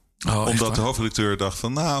ongeluk. Omdat de hoofdredacteur dacht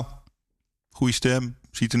van, goeie stem,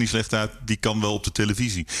 ziet er niet slecht uit. Die kan wel op de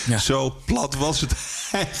televisie. Ja. Zo plat was het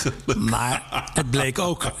eigenlijk. Maar het bleek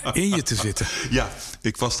ook in je te zitten. Ja,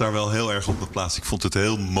 ik was daar wel heel erg op mijn plaats. Ik vond het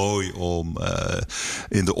heel mooi om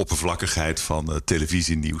in de oppervlakkigheid van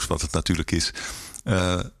televisienieuws, wat het natuurlijk is,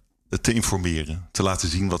 te informeren. Te laten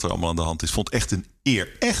zien wat er allemaal aan de hand is. Vond echt een eer.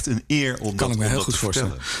 Echt een eer om kan dat, ik me heel goed te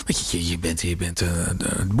voorstellen. Weet je bent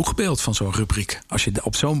het boegbeeld van zo'n rubriek. Als je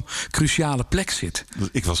op zo'n cruciale plek zit.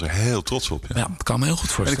 Ik was er heel trots op. Ja, dat kan me heel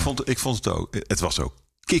goed voorstellen. En ik vond het ook. Het was ook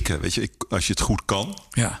kicken. Weet je, als je het goed kan.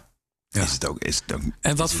 Ja. Is het ook.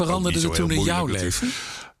 En wat veranderde er toen in jouw leven?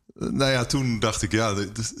 Nou ja, toen dacht ik,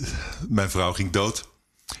 mijn vrouw ging dood.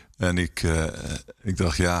 En ik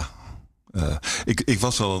dacht, ik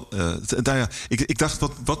was al. Ik dacht,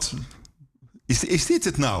 wat is dit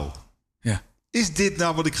het nou? Ja. Is dit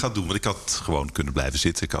nou wat ik ga doen? Want ik had gewoon kunnen blijven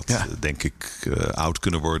zitten. Ik had, denk ik, oud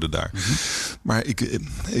kunnen worden daar. Mm-hmm. Maar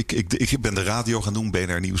ik ben de radio gaan doen,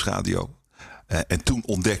 BNR Nieuwsradio. En toen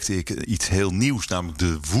ontdekte ik iets heel nieuws, namelijk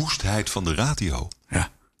de woestheid van de radio. Ja.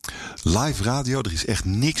 Live radio, er is echt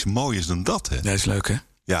niks mooiers dan dat. Hè? Dat is leuk, hè?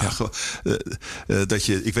 Ja.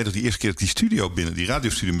 Ik weet nog die eerste keer dat die studio die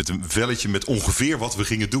radiostudio met een velletje met ongeveer wat we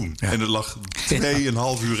gingen doen. Ja. En er lag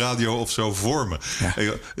 2,5 uur radio of zo voor me. Ja.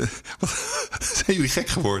 Zijn jullie gek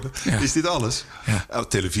geworden? Ja. Is dit alles? Ja.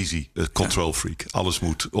 Televisie, control freak. Alles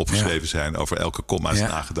moet opgeschreven zijn, over elke komma is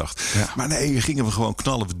nagedacht. Ja. Maar nee, gingen we gewoon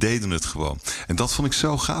knallen, we deden het gewoon. En dat vond ik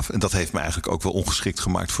zo gaaf. En dat heeft me eigenlijk ook wel ongeschikt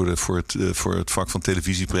gemaakt voor het vak van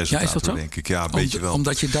televisiepresentator, is dat zo? Denk ik. Ja, een beetje wel.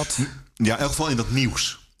 Omdat je dat... Ja, in elk geval in dat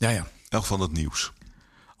nieuws. Ja. In elk geval dat nieuws.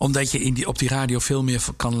 Omdat je op die radio veel meer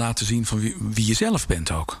kan laten zien van wie je zelf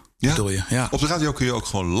bent ook. Ja. Bedoel je? Ja. Op de radio kun je ook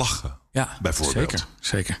gewoon lachen. Ja, bijvoorbeeld.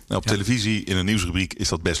 Zeker. Nou, op televisie in een nieuwsrubriek is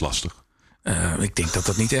dat best lastig. Ik denk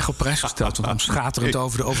dat niet echt op prijs gesteld wordt om schaterend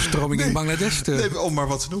over de overstroming in Bangladesh te... Nee, om maar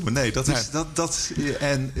wat te noemen. Nee, dat is dat.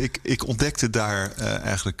 En ik ontdekte daar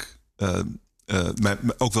eigenlijk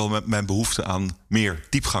ook wel mijn behoefte aan meer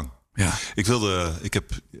diepgang. Ja. Ik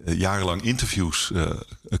heb jarenlang interviews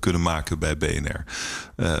kunnen maken bij BNR.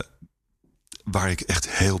 Waar ik echt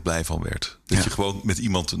heel blij van werd. Dat je gewoon met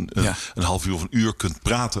iemand een half uur of een uur kunt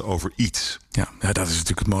praten over iets. Ja, dat is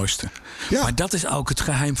natuurlijk het mooiste. Ja. Maar dat is ook het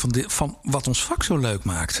geheim van wat ons vak zo leuk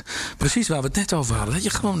maakt. Precies waar we het net over hadden. Dat je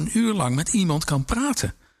gewoon een uur lang met iemand kan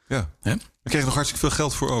praten. Ja. He? Daar krijg je nog hartstikke veel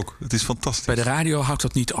geld voor ook. Het is fantastisch. Bij de radio houdt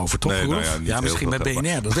dat niet over, toch? Nee, misschien bij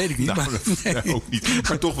BNR, dat weet ik niet. Maar ook niet.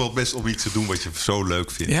 Maar toch wel best om iets te doen wat je zo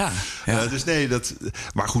leuk vindt. Ja. Dus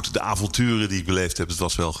maar goed, de avonturen die ik beleefd heb, het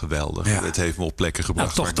was wel geweldig. Ja. Het heeft me op plekken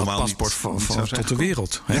gebracht. Toch dat paspoort tot de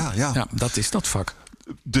wereld. Ja, dat is dat vak.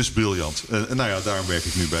 Dus briljant. Daarom werk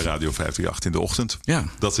ik nu bij Radio 538 in de ochtend. Ja.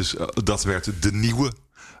 Dat werd de nieuwe...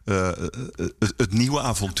 het nieuwe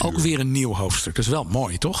avontuur. Ook weer een nieuw hoofdstuk. Dat is wel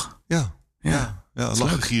mooi, toch? Ja,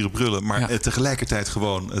 lachen, gieren, brullen. Maar tegelijkertijd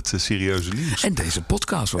gewoon het serieuze nieuws. En deze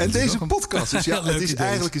podcast. Dus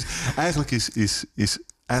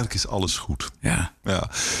eigenlijk is alles goed. Ja.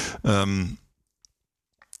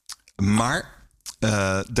 Maar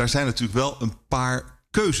daar zijn natuurlijk wel een paar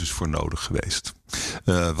keuzes voor nodig geweest.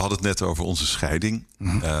 We hadden het net over onze scheiding.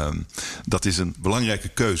 Dat is een belangrijke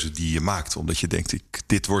keuze die je maakt. Omdat je denkt,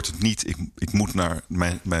 dit wordt het niet. Ik moet naar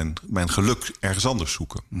mijn geluk ergens anders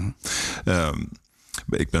zoeken.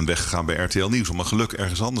 Ik ben weggegaan bij RTL Nieuws om mijn geluk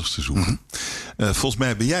ergens anders te zoeken. Volgens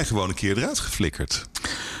mij ben jij gewoon een keer eruit geflikkerd.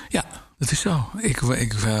 Ja, dat is zo. Ik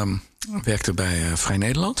werkte bij Vrij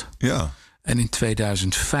Nederland. Ja. En in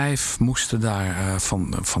 2005 moesten daar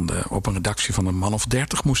op een redactie van een man of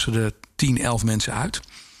 30... moesten er 10, 11 mensen uit.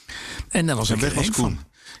 En daar was ik er één van.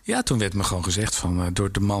 Ja, toen werd me gewoon gezegd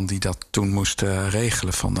door de man die dat toen moest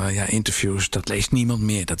regelen... interviews, dat leest niemand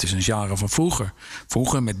meer. Dat is een genre van vroeger.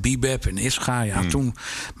 Vroeger met Bebop en Ischa, toen.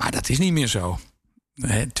 Maar dat is niet meer zo.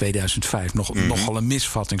 2005, nogal een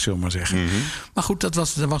misvatting, zullen we maar zeggen. Maar goed, dat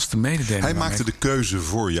was de mededeling. Hij maakte de keuze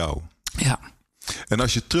voor jou. Ja. En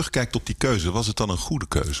als je terugkijkt op die keuze, was het dan een goede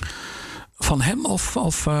keuze? Van hem of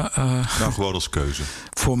nou, gewoon als keuze.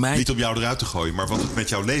 Voor mij, niet om jou eruit te gooien, maar wat het met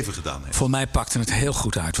jouw leven gedaan heeft. Voor mij pakte het heel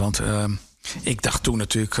goed uit. Want ik dacht toen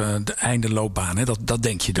natuurlijk de einde loopbaan. Hè, dat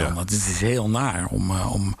denk je dan. Ja. Want het is heel naar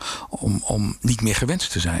om niet meer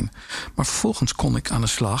gewenst te zijn. Maar vervolgens kon ik aan de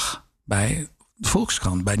slag bij de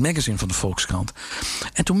Volkskrant, bij het magazine van de Volkskrant.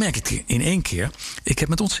 En toen merkte ik in één keer... ik heb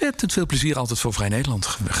met ontzettend veel plezier altijd voor Vrij Nederland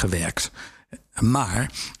gewerkt.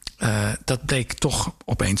 Maar dat bleek toch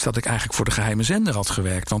opeens dat ik eigenlijk voor de geheime zender had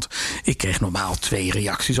gewerkt. Want ik kreeg normaal 2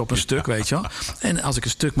 reacties op een stuk, weet je wel. En als ik een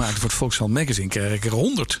stuk maakte voor het Volkskrant magazine, kreeg ik er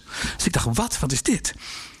 100. Dus ik dacht, wat is dit?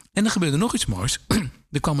 En er gebeurde nog iets moois.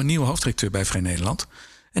 Er kwam een nieuwe hoofdredacteur bij Vrij Nederland.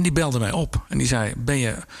 En die belde mij op. En die zei, ben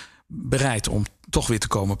je bereid om toch weer te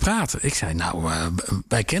komen praten? Ik zei,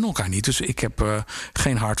 wij kennen elkaar niet. Dus ik heb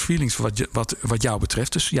geen hard feelings wat jou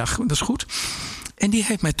betreft. Dus ja, dat is goed. En die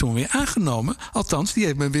heeft mij toen weer aangenomen. Althans, die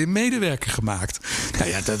heeft me weer medewerker gemaakt. Nou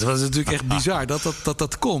ja, dat was natuurlijk echt bizar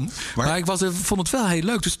dat kon. Maar ik vond het wel heel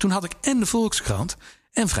leuk. Dus toen had ik en de Volkskrant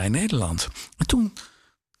en Vrij Nederland. En toen...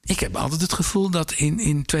 Ik heb altijd het gevoel dat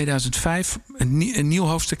in 2005 een nieuw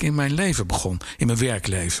hoofdstuk in mijn leven begon. In mijn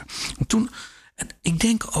werkleven. En toen... En ik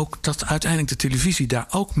denk ook dat uiteindelijk de televisie daar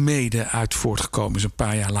ook mede uit voortgekomen is. Een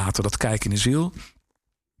paar jaar later, dat Kijken in de Ziel.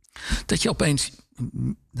 Dat je opeens...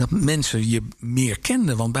 dat mensen je meer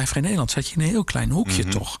kenden. Want bij Vrij Nederland zat je in een heel klein hoekje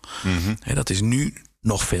toch. Dat is nu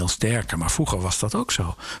nog veel sterker. Maar vroeger was dat ook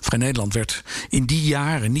zo. Vrij Nederland werd in die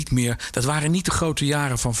jaren niet meer... dat waren niet de grote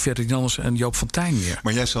jaren van Ferdinandus en Joop van Tijn meer.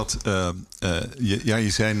 Maar jij zat... je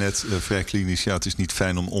zei net vrij klinisch... ja, het is niet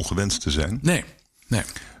fijn om ongewenst te zijn. Nee.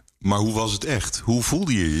 Maar hoe was het echt? Hoe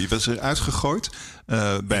voelde je je? Je was eruit gegooid.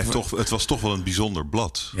 Het was toch wel een bijzonder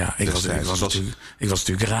blad. Ja, ik was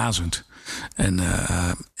natuurlijk razend. En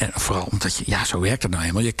vooral omdat je... zo werkt het nou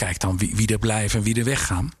helemaal. Je kijkt dan wie er blijven en wie er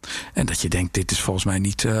weggaan. En dat je denkt, dit is volgens mij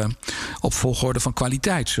niet op volgorde van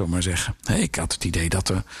kwaliteit, zullen we maar zeggen. Ik had het idee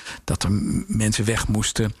dat er mensen weg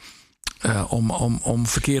moesten om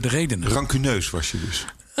verkeerde redenen. Rancuneus was je dus?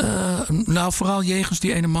 Vooral jegens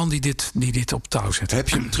die ene man die dit op touw zet. Heb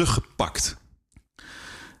je hem teruggepakt?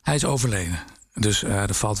 Hij is overleden. Dus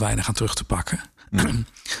er valt weinig aan terug te pakken.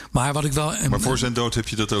 Maar wat ik wel... Maar voor zijn dood heb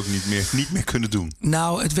je dat ook niet meer kunnen doen?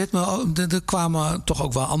 Nou, er kwamen toch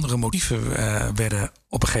ook wel andere motieven werden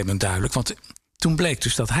op een gegeven moment duidelijk. Want toen bleek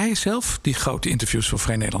dus dat hij zelf die grote interviews voor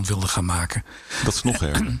Vrij Nederland wilde gaan maken. Dat is nog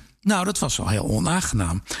erger. Nou, dat was wel heel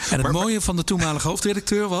onaangenaam. En het mooie van de toenmalige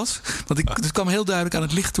hoofdredacteur was... want het kwam heel duidelijk aan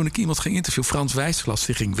het licht toen ik iemand ging interviewen. Frans Wijsglas,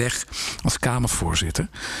 die ging weg als Kamervoorzitter.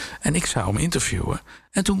 En ik zou hem interviewen.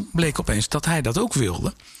 En toen bleek opeens dat hij dat ook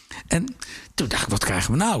wilde. En toen dacht ik, wat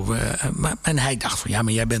krijgen we nou? En hij dacht van, ja,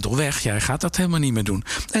 maar jij bent al weg. Jij gaat dat helemaal niet meer doen.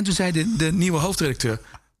 En toen zei de nieuwe hoofdredacteur...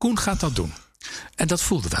 Koen gaat dat doen. En dat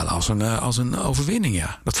voelde wel als een overwinning,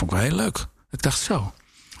 ja. Dat vond ik wel heel leuk. Ik dacht zo...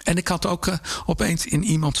 En ik had ook opeens in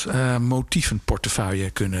iemands motievenportefeuille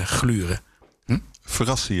kunnen gluren.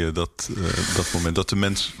 Verraste je dat moment dat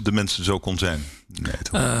de mensen zo kon zijn? Nee,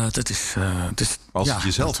 toch? Als het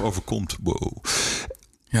jezelf overkomt, wow.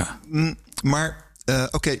 Ja. Maar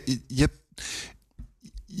oké,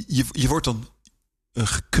 je wordt dan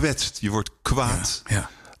gekwetst, je wordt kwaad. Ja.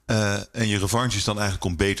 En je revanche is dan eigenlijk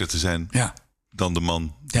om beter te zijn dan de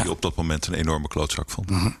man die op dat moment een enorme klootzak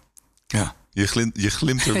vond. Ja. Je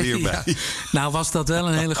glimt er weer bij. Ja. Nou was dat wel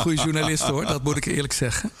een hele goede journalist hoor. Dat moet ik eerlijk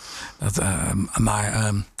zeggen.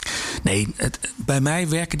 Bij mij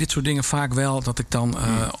werken dit soort dingen vaak wel... dat ik dan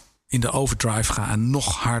in de overdrive ga en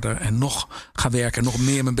nog harder... en nog ga werken en nog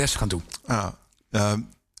meer mijn best gaan doen.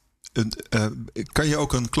 Kan je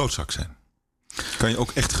ook een klootzak zijn? Kan je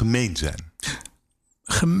ook echt gemeen zijn?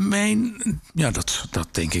 Gemeen, ja, dat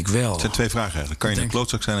denk ik wel. Het zijn 2 vragen eigenlijk. Kan je een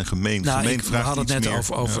klootzak zijn en gemeen? Nou, gemeen we hadden het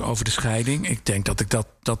net over de scheiding. Ik denk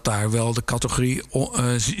dat daar wel de categorie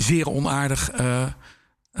zeer onaardig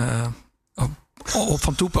op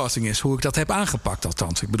van toepassing is. Hoe ik dat heb aangepakt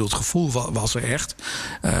althans. Ik bedoel, het gevoel was er echt.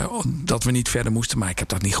 Dat we niet verder moesten, maar ik heb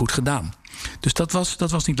dat niet goed gedaan. Dus dat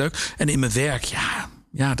was niet leuk. En in mijn werk,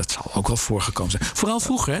 ja, dat zal ook wel voorgekomen zijn. Vooral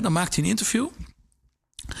vroeger, hè, dan maakte hij een interview.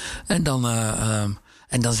 En dan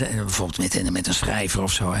zei bijvoorbeeld met een schrijver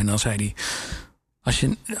of zo. En dan zei hij,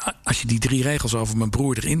 als je die 3 regels over mijn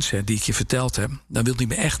broer erin zet, die ik je verteld heb, dan wil hij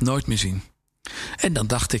me echt nooit meer zien. En dan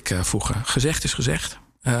dacht ik vroeger, gezegd is gezegd.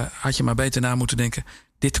 Had je maar beter na moeten denken,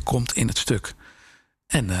 dit komt in het stuk.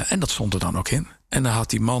 En dat stond er dan ook in. En dan had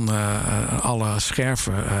die man alle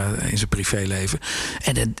scherven in zijn privéleven.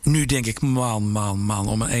 En nu denk ik, man,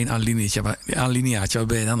 om een alineaatje, waar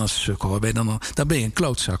ben je dan een sukkel? Dan ben je een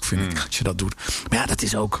klootzak, vind ik, als je dat doet. Maar ja, dat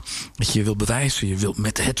is ook, dat je wilt bewijzen. Je wilt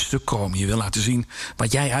met het stuk komen. Je wil laten zien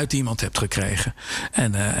wat jij uit iemand hebt gekregen.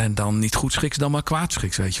 En dan niet goed schiks, dan maar kwaad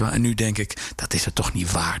schiks, weet je wel. En nu denk ik, dat is het toch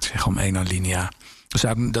niet waard, zeg, om 1 alinea. Dat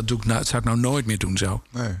zou ik nou nooit meer doen zo.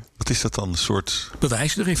 Nee. Wat is dat dan? Een soort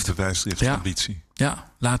bewijsdrift, ambitie.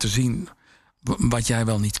 Ja, laten zien wat jij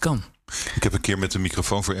wel niet kan. Ik heb een keer met een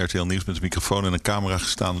microfoon voor RTL Nieuws, met een microfoon en een camera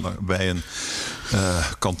gestaan bij een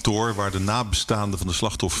kantoor waar de nabestaanden van de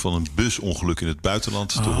slachtoffers van een busongeluk in het buitenland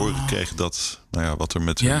te horen kregen dat, wat er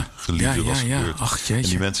met hun geliefde was gebeurd. Ach, en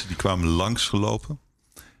die mensen die kwamen langs gelopen.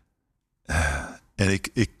 En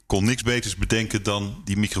ik kon niks beters bedenken dan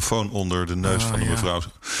die microfoon onder de neus van een mevrouw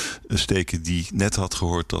steken die net had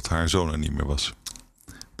gehoord dat haar zoon er niet meer was.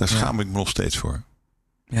 Daar schaam ik me nog steeds voor.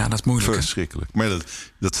 Ja, dat is moeilijk. Verschrikkelijk. Maar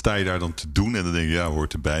dat sta je daar dan te doen en dan denk je, ja,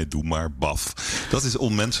 hoort erbij, doe maar, baf. Dat is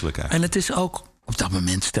onmenselijk eigenlijk. En het is ook, op dat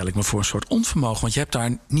moment stel ik me voor een soort onvermogen. Want je hebt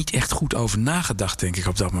daar niet echt goed over nagedacht, denk ik,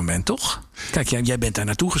 op dat moment, toch? Kijk, jij bent daar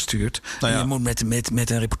naartoe gestuurd. En je moet met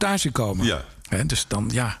een reportage komen. Ja. He, dus dan,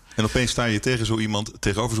 ja. En opeens sta je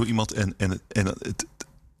tegenover zo iemand en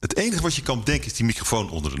het enige wat je kan bedenken is die microfoon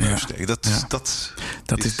onder de neus steken.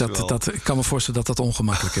 Ik kan me voorstellen dat dat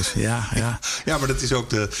ongemakkelijk is. Ja. Ja, maar dat is ook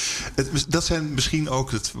dat zijn misschien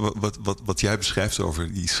ook wat jij beschrijft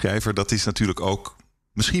over die schrijver. Dat is natuurlijk ook.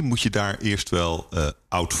 Misschien moet je daar eerst wel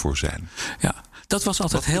oud voor zijn. Ja, dat was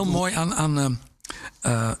altijd heel mooi aan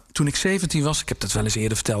toen ik 17 was, ik heb dat wel eens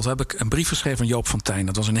eerder verteld, heb ik een brief geschreven aan Joop van Tijn.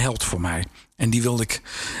 Dat was een held voor mij. En die wilde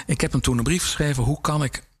ik heb hem toen een brief geschreven, hoe kan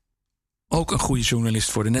ik ook een goede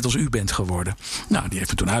journalist worden, net als u bent geworden. Nou, die heeft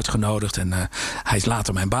me toen uitgenodigd en hij is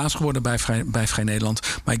later mijn baas geworden bij Vrij Nederland.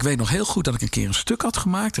 Maar ik weet nog heel goed dat ik een keer een stuk had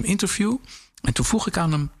gemaakt, een interview. En toen vroeg ik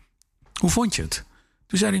aan hem, hoe vond je het?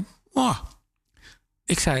 Toen zei hij,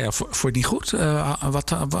 ik zei, voor niet goed. En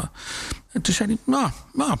toen zei hij,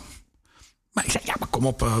 maar ik zei, ja, maar kom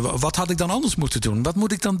op, wat had ik dan anders moeten doen? Wat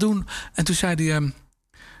moet ik dan doen? En toen zei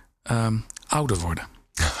hij, ouder worden.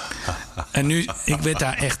 En nu, ik werd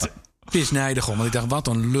daar echt pisnijdig om. Want ik dacht, wat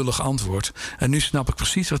een lullig antwoord. En nu snap ik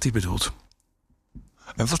precies wat hij bedoelt.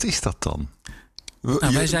 En wat is dat dan?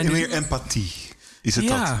 Wij zijn nu meer empathie. Is het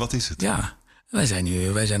dat? Wat is het? Ja,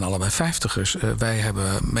 wij zijn allebei 50ers. Wij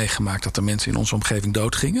hebben meegemaakt dat er mensen in onze omgeving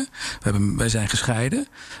doodgingen. Wij zijn gescheiden.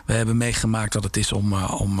 We hebben meegemaakt wat het is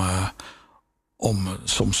om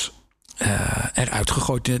soms eruit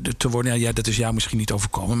gegooid te worden. Ja, dat is jou misschien niet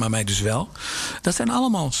overkomen, maar mij dus wel. Dat zijn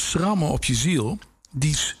allemaal schrammen op je ziel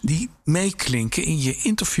die meeklinken in je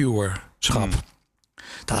interviewerschap.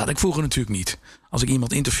 Dat had ik vroeger natuurlijk niet. Als ik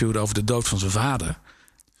iemand interviewde over de dood van zijn vader.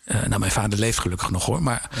 Mijn vader leeft gelukkig nog hoor.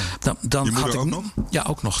 Maar dan je had ik ook nog? Ja,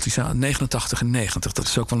 ook nog. Die zijn 89 en 90. Dat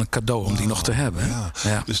is ook wel een cadeau om die nog te hebben.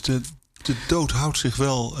 Ja. Dus de dood houdt zich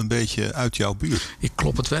wel een beetje uit jouw buurt. Ik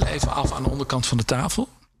klop het wel even af aan de onderkant van de tafel.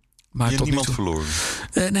 Maar je hebt niemand verloren?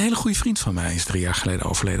 Een hele goede vriend van mij is 3 jaar geleden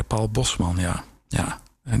overleden. Paul Bosman, ja.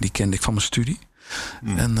 En die kende ik van mijn studie.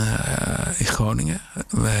 En in Groningen.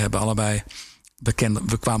 We hebben allebei. We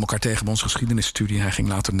kwamen elkaar tegen bij onze geschiedenisstudie. Hij ging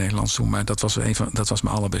later Nederlands doen. Maar dat was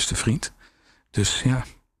mijn allerbeste vriend. Dus ja.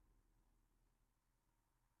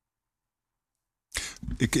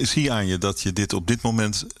 Ik zie aan je dat je dit op dit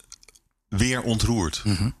moment weer ontroert.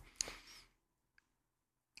 Mm-hmm.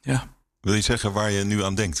 Ja. Wil je zeggen waar je nu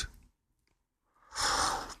aan denkt?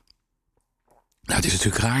 Nou, het is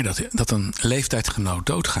natuurlijk raar dat een leeftijdsgenoot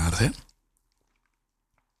doodgaat, hè?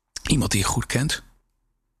 Iemand die je goed kent.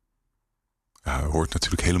 Ja, hoort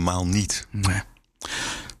natuurlijk helemaal niet. Nee.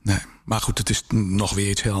 Maar goed, het is nog weer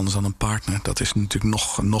iets heel anders dan een partner. Dat is natuurlijk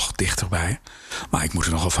nog dichterbij. Maar ik moet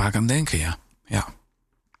er nogal vaak aan denken, ja. Ja.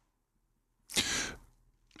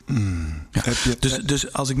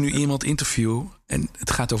 Dus als ik nu iemand interview en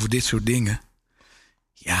het gaat over dit soort dingen.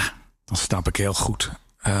 Ja, dan snap ik heel goed.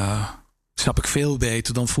 Snap ik veel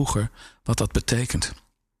beter dan vroeger wat dat betekent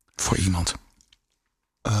voor iemand.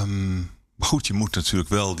 Maar goed, je moet natuurlijk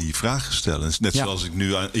wel die vragen stellen. Net zoals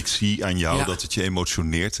ik zie aan jou dat het je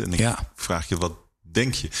emotioneert. En ik vraag je, wat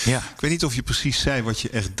denk je? Ja. Ik weet niet of je precies zei wat je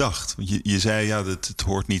echt dacht. Want je zei, het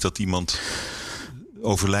hoort niet dat iemand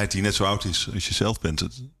overlijdt die net zo oud is als je zelf bent.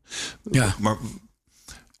 Maar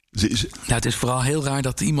het is vooral heel raar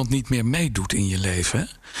dat iemand niet meer meedoet in je leven. Hè?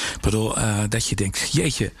 Ik bedoel, dat je denkt,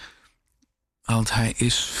 jeetje, want hij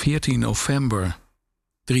is 14 november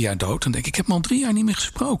 3 jaar dood. Dan denk ik heb hem al 3 jaar niet meer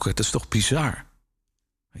gesproken. Dat is toch bizar?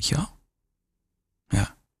 Weet je wel?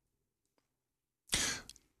 Ja.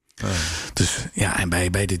 Dus ja, en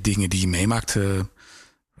bij de dingen die je meemaakt,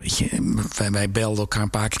 weet je, wij belden elkaar een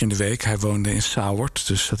paar keer in de week. Hij woonde in Sauwerd,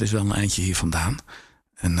 dus dat is wel een eindje hier vandaan.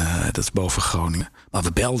 En dat is boven Groningen. Maar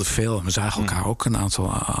we belden veel en we zagen elkaar ook een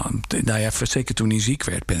aantal. Zeker toen hij ziek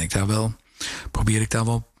werd, probeerde ik daar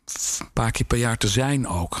wel een paar keer per jaar te zijn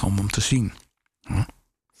ook, om hem te zien.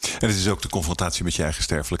 En het is ook de confrontatie met je eigen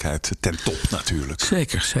sterfelijkheid ten top natuurlijk.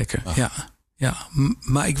 Zeker. Ja.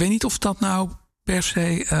 Maar ik weet niet of dat nou per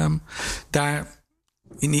se daar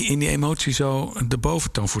in die emotie zo de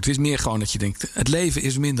boventoon voert. Het is meer gewoon dat je denkt, het leven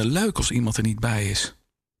is minder leuk als iemand er niet bij is.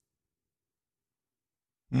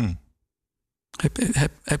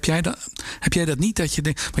 Heb jij dat niet? Dat je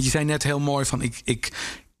denkt, want je zei net heel mooi van ik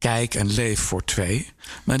kijk en leef voor 2.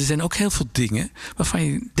 Maar er zijn ook heel veel dingen waarvan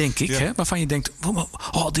je, denk ik, waarvan je denkt,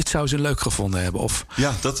 dit zou ze leuk gevonden hebben. Of,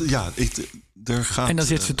 en dan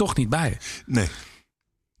zit ze toch niet bij. Nee,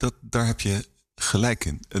 daar heb je gelijk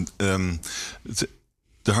in.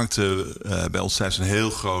 Er hangt bij ons thuis een heel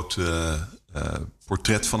groot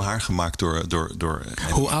portret van haar gemaakt door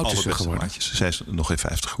hoe oud is ze geworden? Maatjes. Zij is nog geen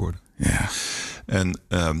 50 geworden. Ja. En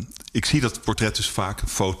ik zie dat portret dus vaak, een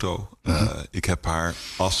foto. Ik heb haar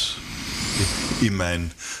as in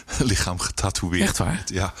mijn lichaam getatoeëerd. Echt waar?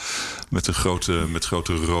 Ja, met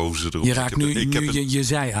grote rozen erop. Je raakt je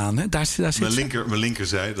zij aan, hè? Daar zit mijn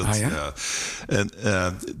linkerzij.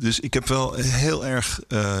 Dus ik heb wel heel erg.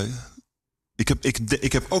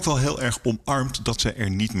 Ik heb ook wel heel erg omarmd dat zij er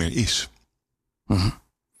niet meer is.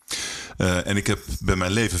 En ik ben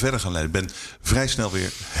mijn leven verder gaan leiden. Ik ben vrij snel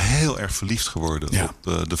weer heel erg verliefd geworden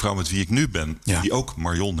op de vrouw met wie ik nu ben. Ja. Die ook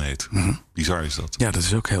Marion heet. Bizar is dat. Ja, dat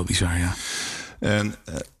is ook heel bizar, ja.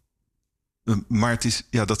 Maar het is,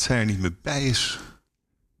 dat zij er niet meer bij is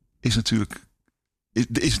natuurlijk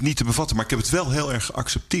is niet te bevatten. Maar ik heb het wel heel erg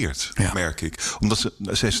geaccepteerd, merk ik. Omdat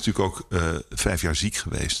zij is natuurlijk ook 5 jaar ziek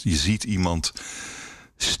geweest. Je ziet iemand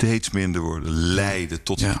steeds minder worden, lijden.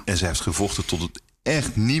 En zij heeft gevochten tot het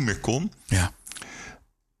echt niet meer kon. Ja.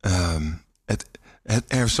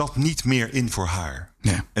 Er zat niet meer in voor haar.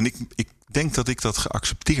 Ja. En ik denk dat ik dat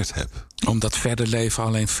geaccepteerd heb. Omdat verder leven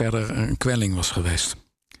alleen verder een kwelling was geweest.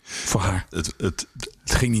 Voor haar. Het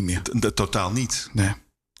ging niet meer. Totaal niet.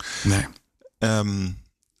 Nee.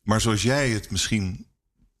 Maar zoals jij het misschien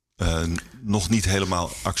nog niet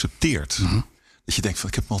helemaal accepteert. Dat je denkt van,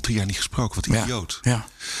 ik heb hem al 3 jaar niet gesproken. Wat idioot. Ja.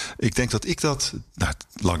 Ik denk dat ik dat,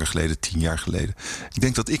 langer geleden, 10 jaar geleden. Ik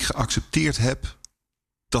denk dat ik geaccepteerd heb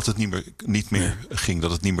dat het niet meer ging.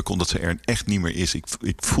 Dat het niet meer kon. Dat ze er echt niet meer is.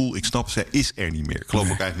 Ik snap, zij is er niet meer. Ik geloof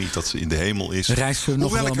ook eigenlijk niet dat ze in de hemel is. Reist ze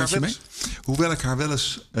nog wel met je mee? Hoewel ik haar wel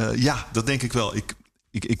eens... dat denk ik wel.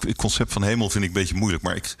 Het concept van hemel vind ik een beetje moeilijk.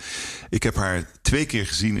 Maar ik heb haar 2 keer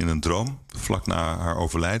gezien in een droom. Vlak na haar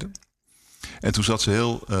overlijden. En toen zat ze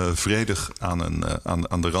heel vredig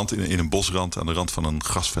aan de rand, in een bosrand, aan de rand van een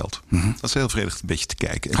grasveld. Dat is heel vredig een beetje te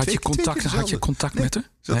kijken. En had je contact met haar?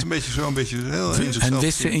 Ze zat een beetje heel in zichzelf. En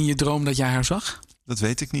wist ze in je droom dat jij haar zag? Dat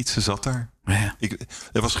weet ik niet. Ze zat daar. Ja.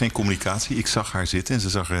 Er was geen communicatie. Ik zag haar zitten en ze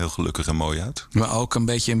zag er heel gelukkig en mooi uit. Maar ook een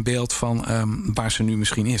beetje een beeld van waar ze nu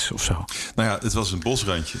misschien is of zo. Nou ja, het was een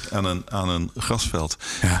bosrandje aan een grasveld.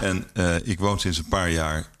 Ja. En ik woon sinds een paar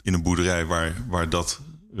jaar in een boerderij waar dat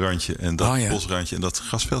randje en dat bosrandje en dat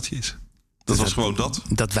grasveldje is. Dat was gewoon dat.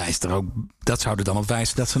 Dat wijst er ook. Dat zou er dan op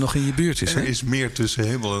wijzen dat ze nog in je buurt is. Er is meer tussen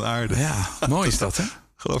hemel en aarde. Ja, mooi is dat, hè?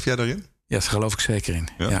 Geloof jij daarin? Ja, daar geloof ik zeker in.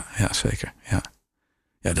 Ja, zeker.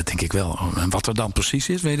 Ja, dat denk ik wel. En wat er dan precies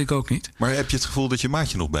is, weet ik ook niet. Maar heb je het gevoel dat je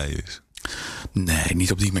maatje nog bij je is? Nee,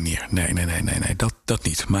 niet op die manier. Nee, dat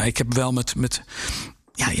niet. Maar ik heb wel met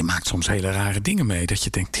je maakt soms hele rare dingen mee. Dat je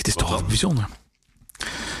denkt, dit is toch wel bijzonder.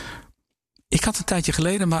 Ik had een tijdje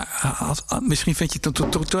geleden, maar misschien vind je het een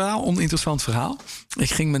totaal oninteressant verhaal.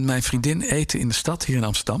 Ik ging met mijn vriendin eten in de stad, hier in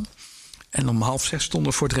Amsterdam. En om 5:30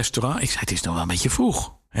 stonden we voor het restaurant. Ik zei, het is nog wel een beetje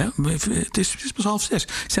vroeg. Hè? Het is pas 5:30.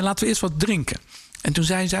 Ik zei, laten we eerst wat drinken. En toen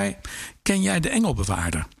zei zij, ken jij de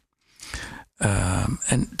engelbewaarder?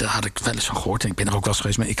 En daar had ik wel eens van gehoord. En ik ben er ook wel eens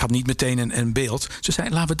geweest. Maar ik had niet meteen een beeld. Ze zei,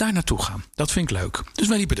 laten we daar naartoe gaan. Dat vind ik leuk. Dus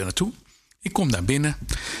wij liepen er naartoe. Ik kom daar binnen.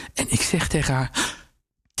 En ik zeg tegen haar...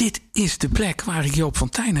 Dit is de plek waar ik Joop van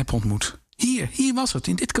Tijn heb ontmoet. Hier was het,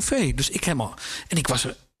 in dit café. Dus ik helemaal... En ik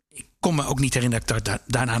kon me ook niet herinneren dat ik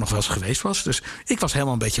daarna nog wel eens geweest was. Dus ik was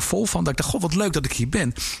helemaal een beetje vol van. Dat ik dacht, god, wat leuk dat ik hier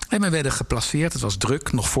ben. En we werden geplaceerd. Het was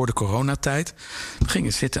druk, nog voor de coronatijd. We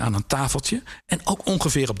gingen zitten aan een tafeltje. En ook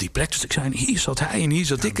ongeveer op die plek. Dus ik zei, hier zat hij en hier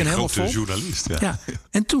zat ik. En helemaal vol. Journalist, ja.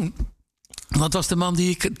 En toen... Dat was de man die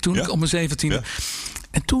ik toen op mijn 17e... Ja.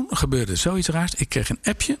 En toen gebeurde zoiets raars. Ik kreeg een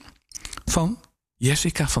appje van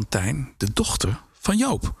Jessica van Tijn, de dochter van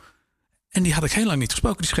Joop. En die had ik heel lang niet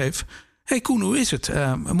gesproken. Die schreef... Hey Koen, hoe is het?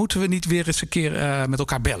 Moeten we niet weer eens een keer met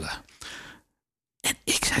elkaar bellen? En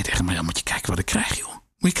ik zei tegen mij, moet je kijken wat ik krijg, joh.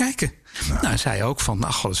 Moet je kijken. Nou, zei ook van,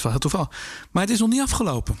 ach, dat is wel heel toevallig. Maar het is nog niet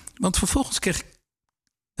afgelopen. Want vervolgens kreeg ik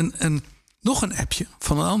nog een appje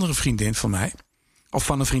van een andere vriendin van mij. Of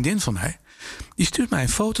van een vriendin van mij. Die stuurt mij een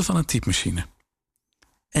foto van een typemachine.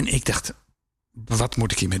 En ik dacht, wat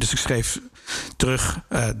moet ik hiermee? Dus ik schreef terug,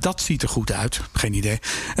 dat ziet er goed uit. Geen idee.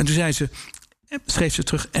 En toen schreef ze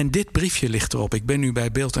terug, en dit briefje ligt erop. Ik ben nu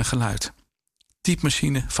bij Beeld en Geluid.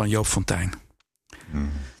 Typemachine van Joop van Tijn.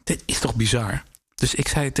 Dit is toch bizar? Dus ik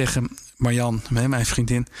zei tegen Marjan, mijn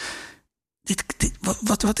vriendin...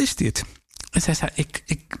 Wat is dit? En zij zei,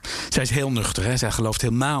 zij is heel nuchter. Hè? Zij gelooft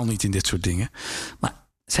helemaal niet in dit soort dingen. Maar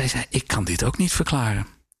zij zei, ik kan dit ook niet verklaren.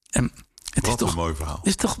 En het wat is toch een mooi verhaal. Het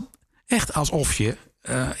is toch echt alsof je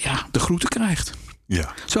de groeten krijgt.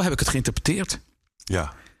 Ja. Zo heb ik het geïnterpreteerd.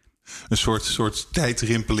 Ja. Een soort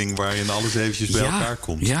tijdrimpeling waarin alles eventjes bij elkaar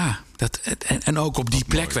komt. Ja, en ook op die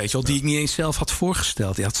plek, weet je wel, die ik niet eens zelf had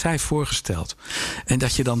voorgesteld. Die had zij voorgesteld. En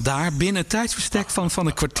dat je dan daar binnen een tijdsbestek van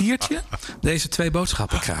een kwartiertje deze 2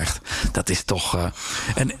 boodschappen krijgt. Dat is toch...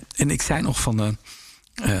 En ik zei nog van...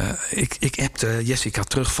 Ik appte Jessica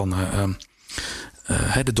terug van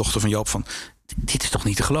de dochter van Joop van... Dit is toch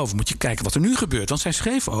niet te geloven, moet je kijken wat er nu gebeurt. Want zij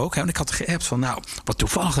schreef ook, en ik had geappt van... nou, wat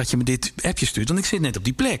toevallig dat je me dit appje stuurt... want ik zit net op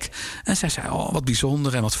die plek. En zij zei, wat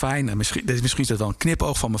bijzonder en wat fijn. En misschien is dat wel een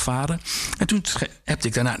knipoog van mijn vader. En toen appte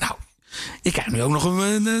ik daarna... nou, ik krijg nu ook nog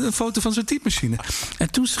een foto van zijn typemachine.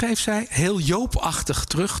 En toen schreef zij heel Joop-achtig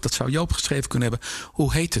terug... dat zou Joop geschreven kunnen hebben...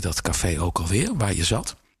 hoe heette dat café ook alweer, waar je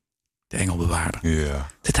zat? De Engelbewaarder. Ja.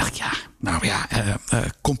 Toen dacht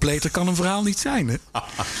ik, completer kan een verhaal niet zijn. Hè?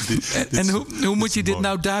 En hoe moet je dit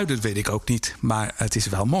nou duiden, dat weet ik ook niet. Maar het is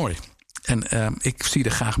wel mooi. En ik zie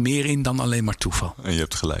er graag meer in dan alleen maar toeval. En je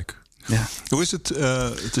hebt gelijk. Ja. Hoe is het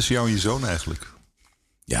tussen jou en je zoon eigenlijk?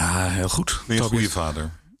 Ja, heel goed. Ben je een goede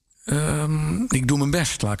vader? Ik doe mijn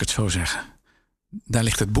best, laat ik het zo zeggen. Daar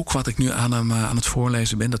ligt het boek wat ik nu aan het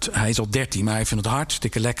voorlezen ben. Hij is al 13, maar hij vindt het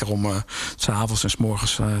hartstikke lekker om 's avonds en 's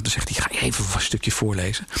morgens... dan zegt hij, ga je even een stukje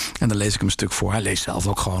voorlezen. En dan lees ik hem een stuk voor. Hij leest zelf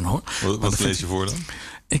ook gewoon, hoor. Wat lees je voor dan?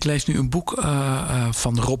 Ik lees nu een boek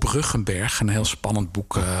van Rob Ruggenberg. Een heel spannend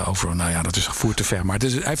boek over... nou ja, dat is gevoerd te ver. Maar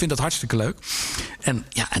hij vindt dat hartstikke leuk. En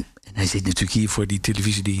hij zit natuurlijk hier voor die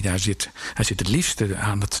televisie die daar zit. Hij zit het liefst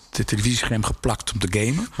aan het televisiescherm geplakt om te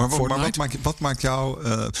gamen. Maar wat maakt jou...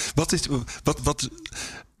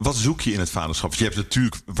 Wat zoek je in het vaderschap? Je hebt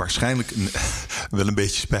natuurlijk waarschijnlijk wel een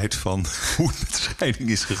beetje spijt van hoe het met de scheiding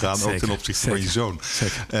is gegaan. Zeker, ook ten opzichte van je zoon.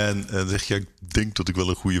 Zeker. En dan zeg je, ik denk dat ik wel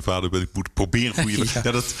een goede vader ben. Ik moet proberen een goede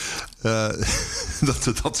vader.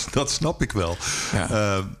 Dat snap ik wel.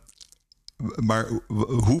 Ja. Maar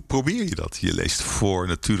hoe probeer je dat? Je leest voor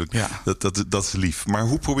natuurlijk. Ja. Dat is lief. Maar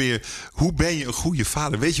hoe ben je een goede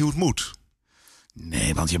vader? Weet je hoe het moet?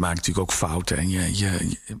 Nee, want je maakt natuurlijk ook fouten. En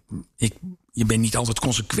je bent niet altijd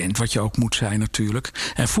consequent, wat je ook moet zijn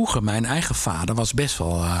natuurlijk. En vroeger, mijn eigen vader was best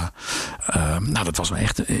wel... dat was wel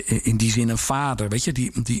echt in die zin een vader, weet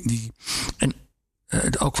je.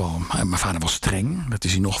 Ook wel, mijn vader was streng, dat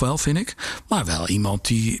is hij nog wel, vind ik. Maar wel iemand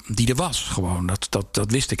die er was, gewoon.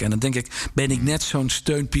 Dat wist ik. En dan denk ik, ben ik net zo'n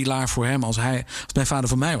steunpilaar voor hem als mijn vader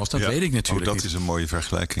voor mij was? Dat weet ik natuurlijk niet. Dat is een mooie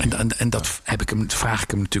vergelijking. En dat vraag ik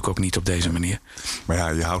hem natuurlijk ook niet op deze manier. Maar ja,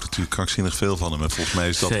 je houdt natuurlijk krankzinnig veel van hem. En volgens mij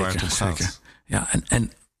is dat waar het om gaat. Zeker. Ja,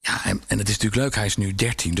 en het is natuurlijk leuk, hij is nu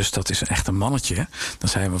 13, dus dat is echt een mannetje. Dan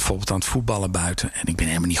zijn we bijvoorbeeld aan het voetballen buiten. En ik ben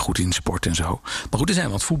helemaal niet goed in sport en zo. Maar goed, dan zijn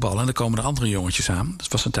we aan het voetballen en dan komen er andere jongetjes aan. Dat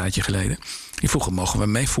was een tijdje geleden. Die vroegen, mogen we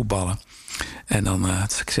mee voetballen? En dan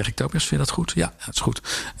zeg ik, Tobias, vind je dat goed? Ja, dat is goed.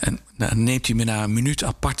 En dan neemt hij me na een minuut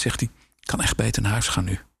apart, zegt hij, ik kan echt beter naar huis gaan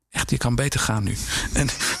nu. Echt, je kan beter gaan nu. En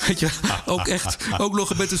weet je, ook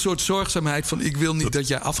nog met een soort zorgzaamheid van... ik wil niet dat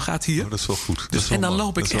jij afgaat hier. Dat is wel goed. Dus, en dan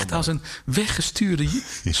loop ik echt als een weggestuurde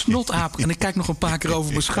snotaap. En ik kijk nog een paar keer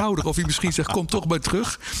over mijn schouder... of hij misschien zegt, kom toch maar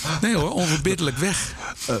terug. Nee hoor, onverbiddelijk weg.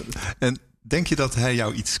 En denk je dat hij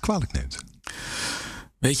jou iets kwalijk neemt?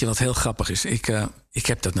 Weet je wat heel grappig is? Ik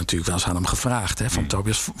heb dat natuurlijk wel eens aan hem gevraagd. Hè, van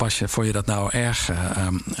Tobias, vond je dat nou erg?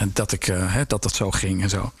 Dat het zo ging en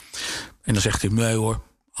zo. En dan zegt hij, nee hoor.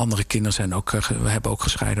 Andere kinderen we hebben ook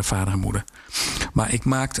gescheiden, vader en moeder. Maar ik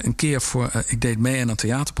maakte een keer ik deed mee aan een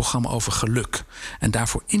theaterprogramma over geluk. En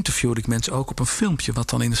daarvoor interviewde ik mensen ook op een filmpje wat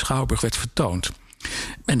dan in de Schouwburg werd vertoond.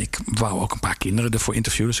 En ik wou ook een paar kinderen ervoor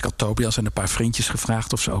interviewen. Dus ik had Tobias en een paar vriendjes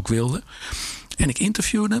gevraagd of ze ook wilden. En ik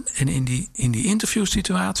interviewde hem. En in die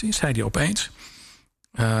interviewsituatie zei hij opeens...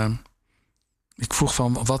 ik vroeg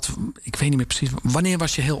ik weet niet meer precies... Wanneer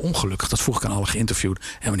was je heel ongelukkig? Dat vroeg ik aan alle geïnterviewden.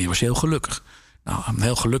 En wanneer was je heel gelukkig? Nou,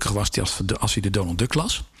 heel gelukkig was hij als hij de Donald Duck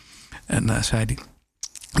las. En zei hij...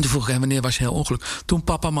 En toen vroeg ik, wanneer was je heel ongelukkig? Toen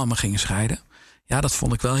papa en mama gingen scheiden. Ja, dat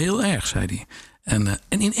vond ik wel heel erg, zei hij. En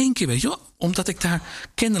in één keer, weet je wel... omdat ik daar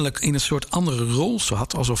kennelijk in een soort andere rol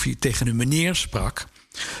zat... alsof hij tegen een meneer sprak...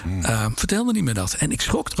 vertelde hij me dat. En ik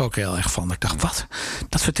schrok er ook heel erg van. Ik dacht, wat?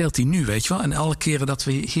 Dat vertelt hij nu, weet je wel? En alle keren dat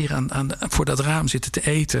we hier voor dat raam zitten te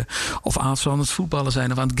eten... of als we aan het voetballen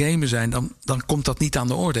zijn of aan het gamen zijn... dan komt dat niet aan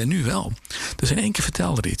de orde. En nu wel. Dus in één keer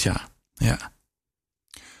vertelde hij het, ja.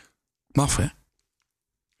 Maf, hè?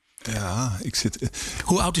 Ja, ik zit...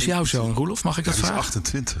 Hoe oud is jouw zoon, Roelof? Mag ik dat vragen? Hij is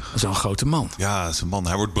 28. Dat is wel een grote man. Ja, dat is een man.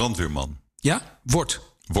 Hij wordt brandweerman. Ja?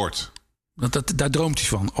 Wordt. Daar droomt hij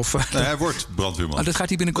van. Nee, hij wordt brandweerman. Oh, dat gaat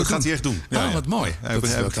hij binnenkort doen. Dat gaat hij echt doen. Ja, wat mooi. Hij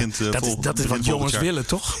begint dat is wat jongens willen,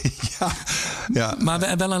 toch? ja.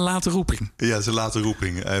 Maar wel een late roeping. Ja, het is een late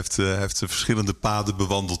roeping. Hij heeft verschillende paden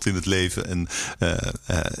bewandeld in het leven. En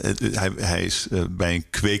hij is bij een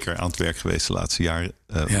kweker aan het werk geweest de laatste jaren.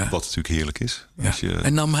 Wat natuurlijk heerlijk is. Ja.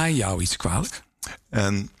 En nam hij jou iets kwalijk?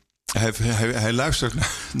 En hij luistert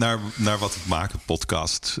naar wat ik maak, een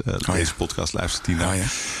podcast. Deze podcast luistert hij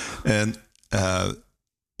naar. En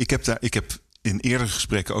ik heb in eerdere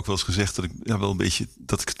gesprekken ook wel eens gezegd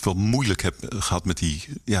dat ik het wel moeilijk heb gehad met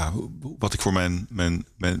wat ik voor mijn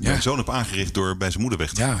zoon heb aangericht door bij zijn moeder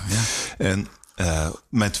weg te gaan. Ja. En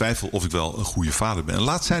mijn twijfel of ik wel een goede vader ben. En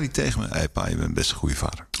laatst zei hij tegen me: hey pa, je bent best een goede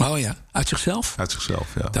vader. Oh ja, uit zichzelf? Uit zichzelf,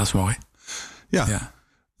 ja. Dat is mooi. Ja.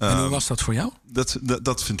 En hoe was dat voor jou?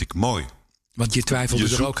 Dat vind ik mooi. Want je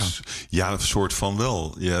twijfelde er ook aan. Ja, een soort van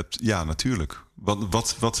wel. Natuurlijk.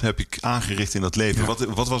 Wat heb ik aangericht in dat leven?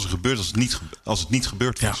 Ja. Wat was er gebeurd als het niet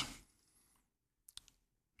gebeurd was?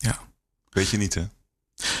 Ja. Weet je niet, hè?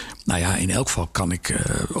 Nou ja, in elk geval kan ik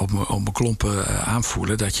op mijn klompen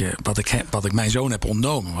aanvoelen... dat wat ik mijn zoon heb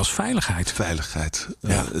ontnomen, was veiligheid. Veiligheid.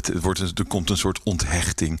 Ja. Er komt een soort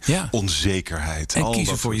onthechting, onzekerheid. En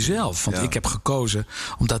kiezen voor jezelf. Want ik heb gekozen,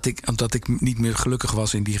 omdat ik niet meer gelukkig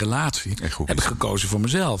was in die relatie... heb ik gekozen voor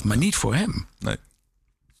mezelf, maar niet voor hem. Nee.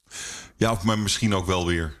 Ja, maar misschien ook wel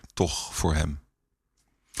weer toch voor hem.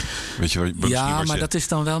 Weet je, maar dat is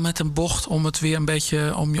dan wel met een bocht om het weer een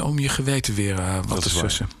beetje... om je geweten weer wat te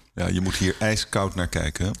sussen. Ja, je moet hier ijskoud naar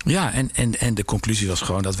kijken. Hè? Ja, en de conclusie was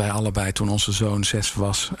gewoon dat wij allebei... toen onze zoon 6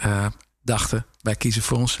 was, dachten... wij kiezen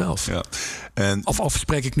voor onszelf. Ja. Of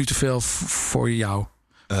spreek ik nu te veel voor jou?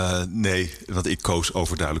 Nee, want ik koos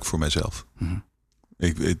overduidelijk voor mijzelf. Mm-hmm.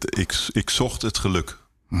 Ik zocht het geluk.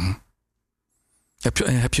 Mm-hmm. Heb je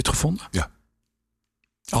het gevonden? Ja.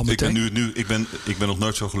 Al meteen? Ik ben nog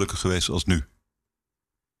nooit zo gelukkig geweest als nu.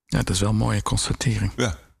 Ja, dat is wel een mooie constatering.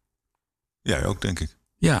 Ja. Jij ook, denk ik.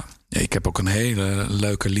 Ja, ik heb ook een hele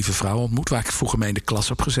leuke, lieve vrouw ontmoet... waar ik vroeger mee in de klas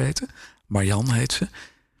heb gezeten. Marjan heet ze.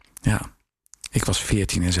 Ja, ik was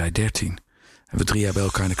 14 en zij 13. We hebben 3 jaar bij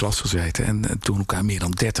elkaar in de klas gezeten... en toen elkaar meer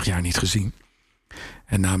dan 30 jaar niet gezien.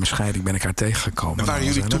 En na mijn scheiding ben ik haar tegengekomen. En waren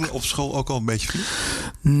jullie toen op school ook al een beetje verliefd?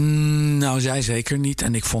 Nou, zij zeker niet.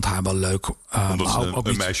 En ik vond haar wel leuk. Omdat ze ook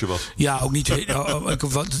een meisje was? Ja, ook niet. Ik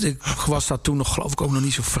was daar toen nog, geloof ik, ook nog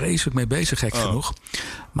niet zo vreselijk mee bezig, gek genoeg.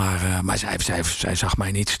 Maar zij zag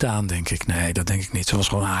mij niet staan, denk ik. Nee, dat denk ik niet. Ze was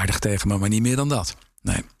gewoon aardig tegen me, maar niet meer dan dat.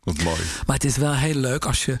 Nee. Wat mooi. Maar het is wel heel leuk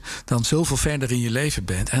als je dan zoveel verder in je leven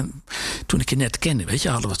bent. En toen ik je net kende, weet je,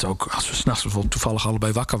 hadden we het ook... als we 's nachts bijvoorbeeld toevallig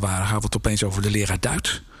allebei wakker waren... hadden we het opeens over de leraar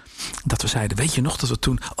Duits. Dat we zeiden, weet je nog dat we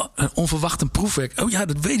toen onverwacht een proefwerk... oh ja,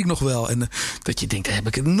 dat weet ik nog wel. En dat je denkt, daar heb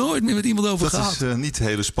ik het nooit meer met iemand over gehad. Dat is niet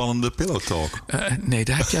hele spannende pillow talk. Nee,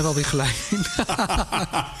 daar heb jij wel weer gelijk in.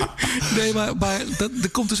 Nee, maar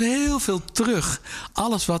er komt dus heel veel terug.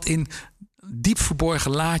 Alles wat in diep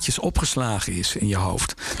verborgen laadjes opgeslagen is in je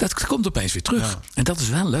hoofd. Dat komt opeens weer terug. Ja. En dat is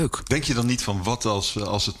wel leuk. Denk je dan niet van wat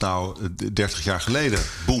als het nou 30 jaar geleden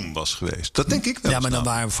boom was geweest? Dat denk ik wel. Ja, maar dan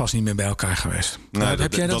waren we vast niet meer bij elkaar geweest. Nee,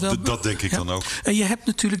 heb jij dat denk ik dan ook. En je hebt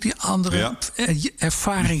natuurlijk die andere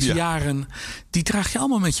ervaringsjaren. Die draag je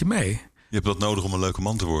allemaal met je mee. Je hebt dat nodig om een leuke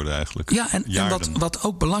man te worden eigenlijk. Ja, en wat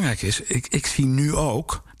ook belangrijk is... Ik zie nu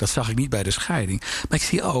ook, dat zag ik niet bij de scheiding... maar ik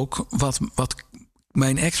zie ook wat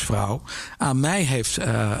mijn ex-vrouw aan mij heeft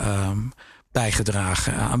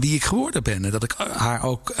bijgedragen. Aan wie ik geworden ben. En dat ik haar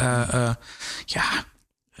ook...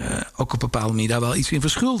 ook op een bepaalde manier daar wel iets in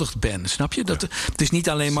verschuldigd ben. Snap je? Het is niet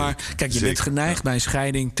alleen maar... Kijk, je bent geneigd bij een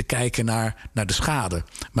scheiding te kijken naar de schade.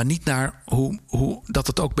 Maar niet naar hoe dat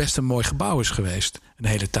het ook best een mooi gebouw is geweest. Een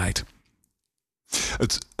hele tijd.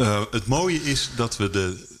 Het mooie is dat we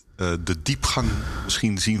de diepgang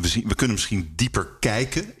misschien zien. We kunnen misschien dieper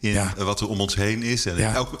kijken in wat er om ons heen is.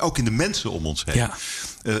 En ook in de mensen om ons heen. Ja.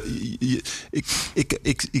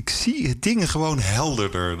 Ik zie dingen gewoon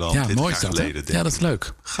helderder dan 20 jaar geleden. Ja, dat is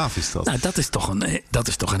leuk. Gaaf is dat. Nou, dat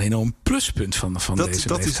is toch een enorm pluspunt van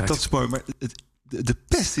deze leeftijd. Dat is mooi. Maar de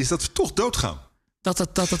pest is dat we toch doodgaan. Dat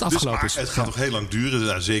het afgelopen is. Het gaat nog heel lang duren.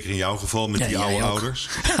 Nou, zeker in jouw geval met die oude ouders.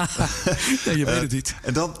 Je weet het niet.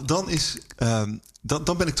 En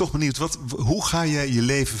dan ben ik toch benieuwd. Hoe ga je je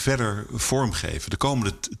leven verder vormgeven? De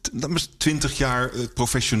komende 20 jaar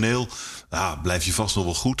professioneel blijf je vast nog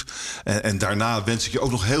wel goed. En daarna wens ik je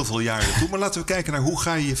ook nog heel veel jaren toe. Maar laten we kijken naar hoe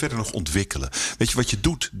ga je je verder nog ontwikkelen. Weet je, wat je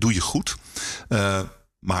doet, doe je goed.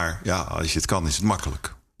 Maar als je het kan, is het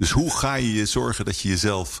makkelijk. Dus hoe ga je zorgen dat je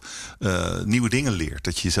jezelf nieuwe dingen leert?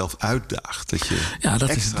 Dat je jezelf uitdaagt? Dat je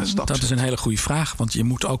dat is een hele goede vraag. Want je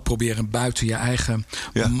moet ook proberen buiten je eigen...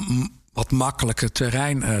 wat makkelijker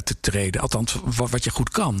terrein te treden. Althans, wat je goed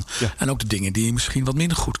kan. Ja. En ook de dingen die je misschien wat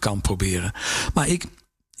minder goed kan proberen. Maar ik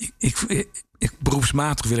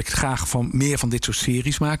beroepsmatig wil ik graag meer van dit soort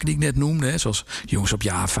series maken die ik net noemde. Hè, zoals Jongens op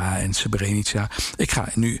Java en Srebrenica. Ik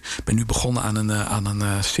ben nu begonnen aan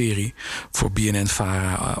een serie voor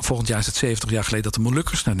BNN-Vara. Volgend jaar is het 70 jaar geleden dat de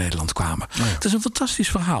Molukkers naar Nederland kwamen. Oh ja. Het is een fantastisch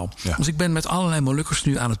verhaal. Ja. Dus ik ben met allerlei Molukkers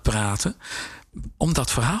nu aan het praten om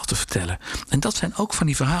dat verhaal te vertellen. En dat zijn ook van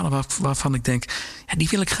die verhalen waarvan ik denk, die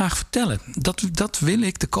wil ik graag vertellen. Dat wil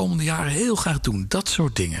ik de komende jaren heel graag doen. Dat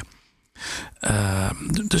soort dingen.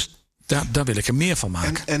 Dus daar wil ik er meer van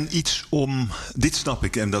maken. En iets om... Dit snap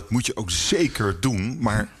ik en dat moet je ook zeker doen.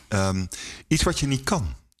 Maar iets wat je niet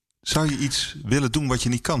kan. Zou je iets willen doen wat je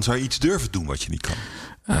niet kan? Zou je iets durven doen wat je niet kan?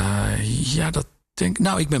 Dat denk ik.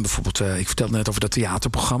 Nou, ik ben bijvoorbeeld... ik vertelde net over dat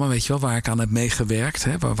theaterprogramma, weet je wel, waar ik aan heb meegewerkt.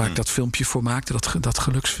 Hè, waar ik dat filmpje voor maakte. Dat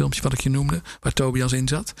geluksfilmpje wat ik je noemde. Waar Tobias in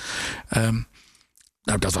zat.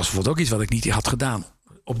 Dat was bijvoorbeeld ook iets wat ik niet had gedaan.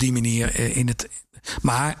 Op die manier in het...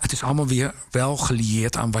 Maar het is allemaal weer wel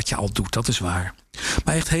gelieerd aan wat je al doet. Dat is waar.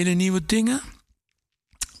 Maar echt hele nieuwe dingen?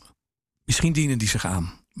 Misschien dienen die zich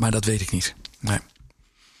aan. Maar dat weet ik niet. Nee.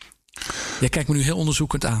 Jij kijkt me nu heel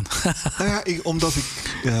onderzoekend aan. Omdat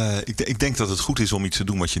ik denk dat het goed is om iets te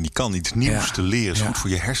doen wat je niet kan. Iets nieuws te leren. Is goed voor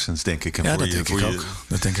je hersens, denk ik. En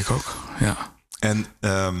dat denk ik ook. Ja. En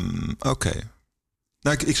oké.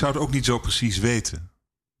 Nou, ik zou het ook niet zo precies weten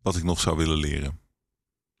wat ik nog zou willen leren.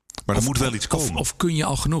 Maar er moet wel iets komen. Of kun je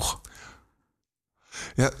al genoeg?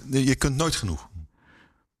 Ja, je kunt nooit genoeg.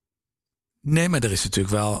 Nee, maar er is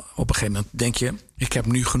natuurlijk wel... Op een gegeven moment denk je... Ik heb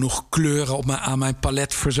nu genoeg kleuren aan mijn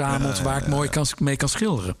palet verzameld... waar ik mooi mee kan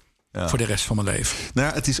schilderen. Ja. Voor de rest van mijn leven. Nou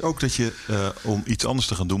ja, het is ook dat je... om iets anders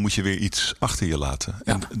te gaan doen... moet je weer iets achter je laten.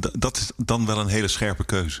 Ja. En dat is dan wel een hele scherpe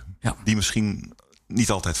keuze. Ja. Die misschien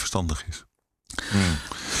niet altijd verstandig is.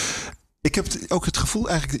 Ik heb ook het gevoel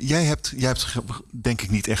eigenlijk... Jij hebt denk ik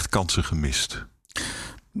niet echt kansen gemist.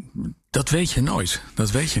 Dat weet je nooit.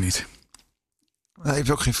 Dat weet je niet. Hij heeft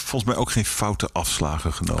ook volgens mij ook geen foute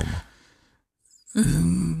afslagen genomen.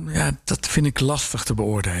 Dat vind ik lastig te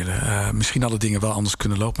beoordelen. Misschien hadden dingen wel anders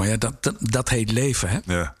kunnen lopen. Maar dat heet leven. Hè?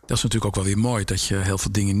 Ja. Dat is natuurlijk ook wel weer mooi. Dat je heel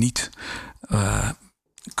veel dingen niet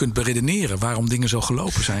kunt beredeneren. Waarom dingen zo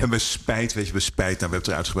gelopen zijn. En bij spijt, nou, we hebben het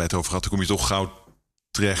er uitgebreid over gehad. Dan kom je toch gauw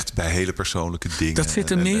terecht bij hele persoonlijke dingen. Dat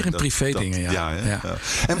zit er meer in privé dingen, ja.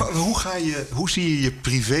 En hoe zie je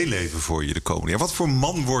privéleven voor je de komende jaar? Wat voor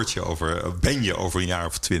man ben je over een jaar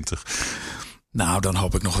of 20? Nou, dan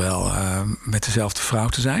hoop ik nog wel met dezelfde vrouw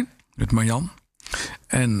te zijn. Met Marjan.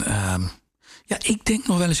 En ik denk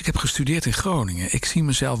nog wel eens... Ik heb gestudeerd in Groningen. Ik zie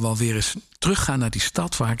mezelf wel weer eens teruggaan naar die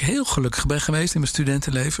stad... waar ik heel gelukkig ben geweest in mijn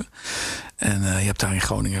studentenleven. En je hebt daar in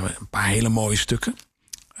Groningen een paar hele mooie stukken...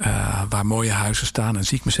 waar mooie huizen staan. En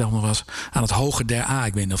zie ik mezelf nog wel eens aan het Hoge der A.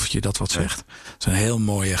 Ik weet niet of je dat wat zegt. Het is een heel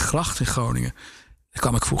mooie gracht in Groningen. Daar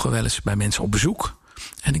kwam ik vroeger wel eens bij mensen op bezoek.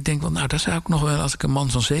 En ik denk wel, nou, daar zou ik nog wel... als ik een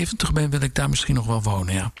man van 70 ben, wil ik daar misschien nog wel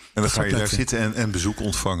wonen, ja. En dan ga je daar zitten en bezoek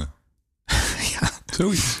ontvangen. Ja,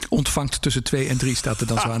 zoiets. Ontvangt tussen 2 en 3 staat er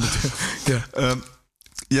dan zo aan de deur. Ja.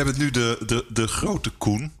 Jij bent nu de grote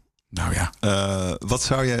Coen. Nou ja. Wat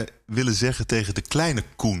zou je willen zeggen tegen de kleine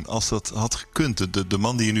Coen, als dat had gekund? De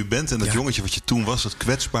man die je nu bent en dat jongetje wat je toen was, dat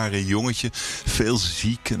kwetsbare jongetje, veel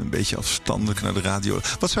ziek en een beetje afstandelijk naar de radio.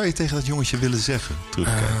 Wat zou je tegen dat jongetje willen zeggen?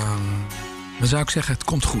 Dan zou ik zeggen, het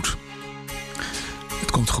komt goed.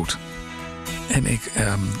 Het komt goed. En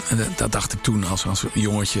dat dacht ik toen als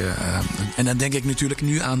jongetje. En dan denk ik natuurlijk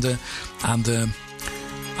nu aan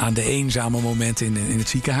de eenzame momenten in het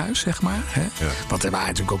ziekenhuis, zeg maar. Hè? Ja. Want er waren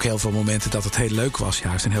natuurlijk ook heel veel momenten dat het heel leuk was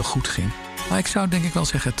juist en heel goed ging. Maar ik zou denk ik wel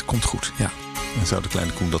zeggen, het komt goed, ja. En zou de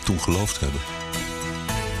kleine Coen dat toen geloofd hebben?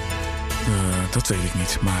 Dat weet ik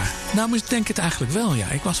niet, maar... Nou, ik denk het eigenlijk wel, ja.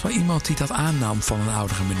 Ik was wel iemand die dat aannam van een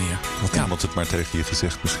oudere meneer. Had iemand het maar tegen je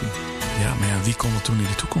gezegd misschien? Ja, maar ja, wie kon er toen in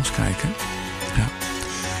de toekomst kijken? Ja.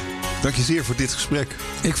 Dank je zeer voor dit gesprek.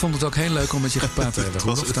 Ik vond het ook heel leuk om met je gepraat te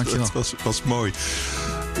hebben. Het was mooi.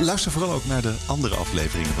 Luister vooral ook naar de andere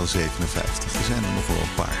afleveringen van 57. Er zijn er nog wel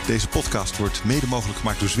een paar. Deze podcast wordt mede mogelijk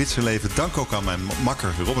gemaakt door Zwitserleven. Dank ook aan mijn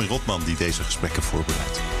makker Robin Rotman die deze gesprekken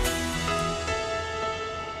voorbereidt.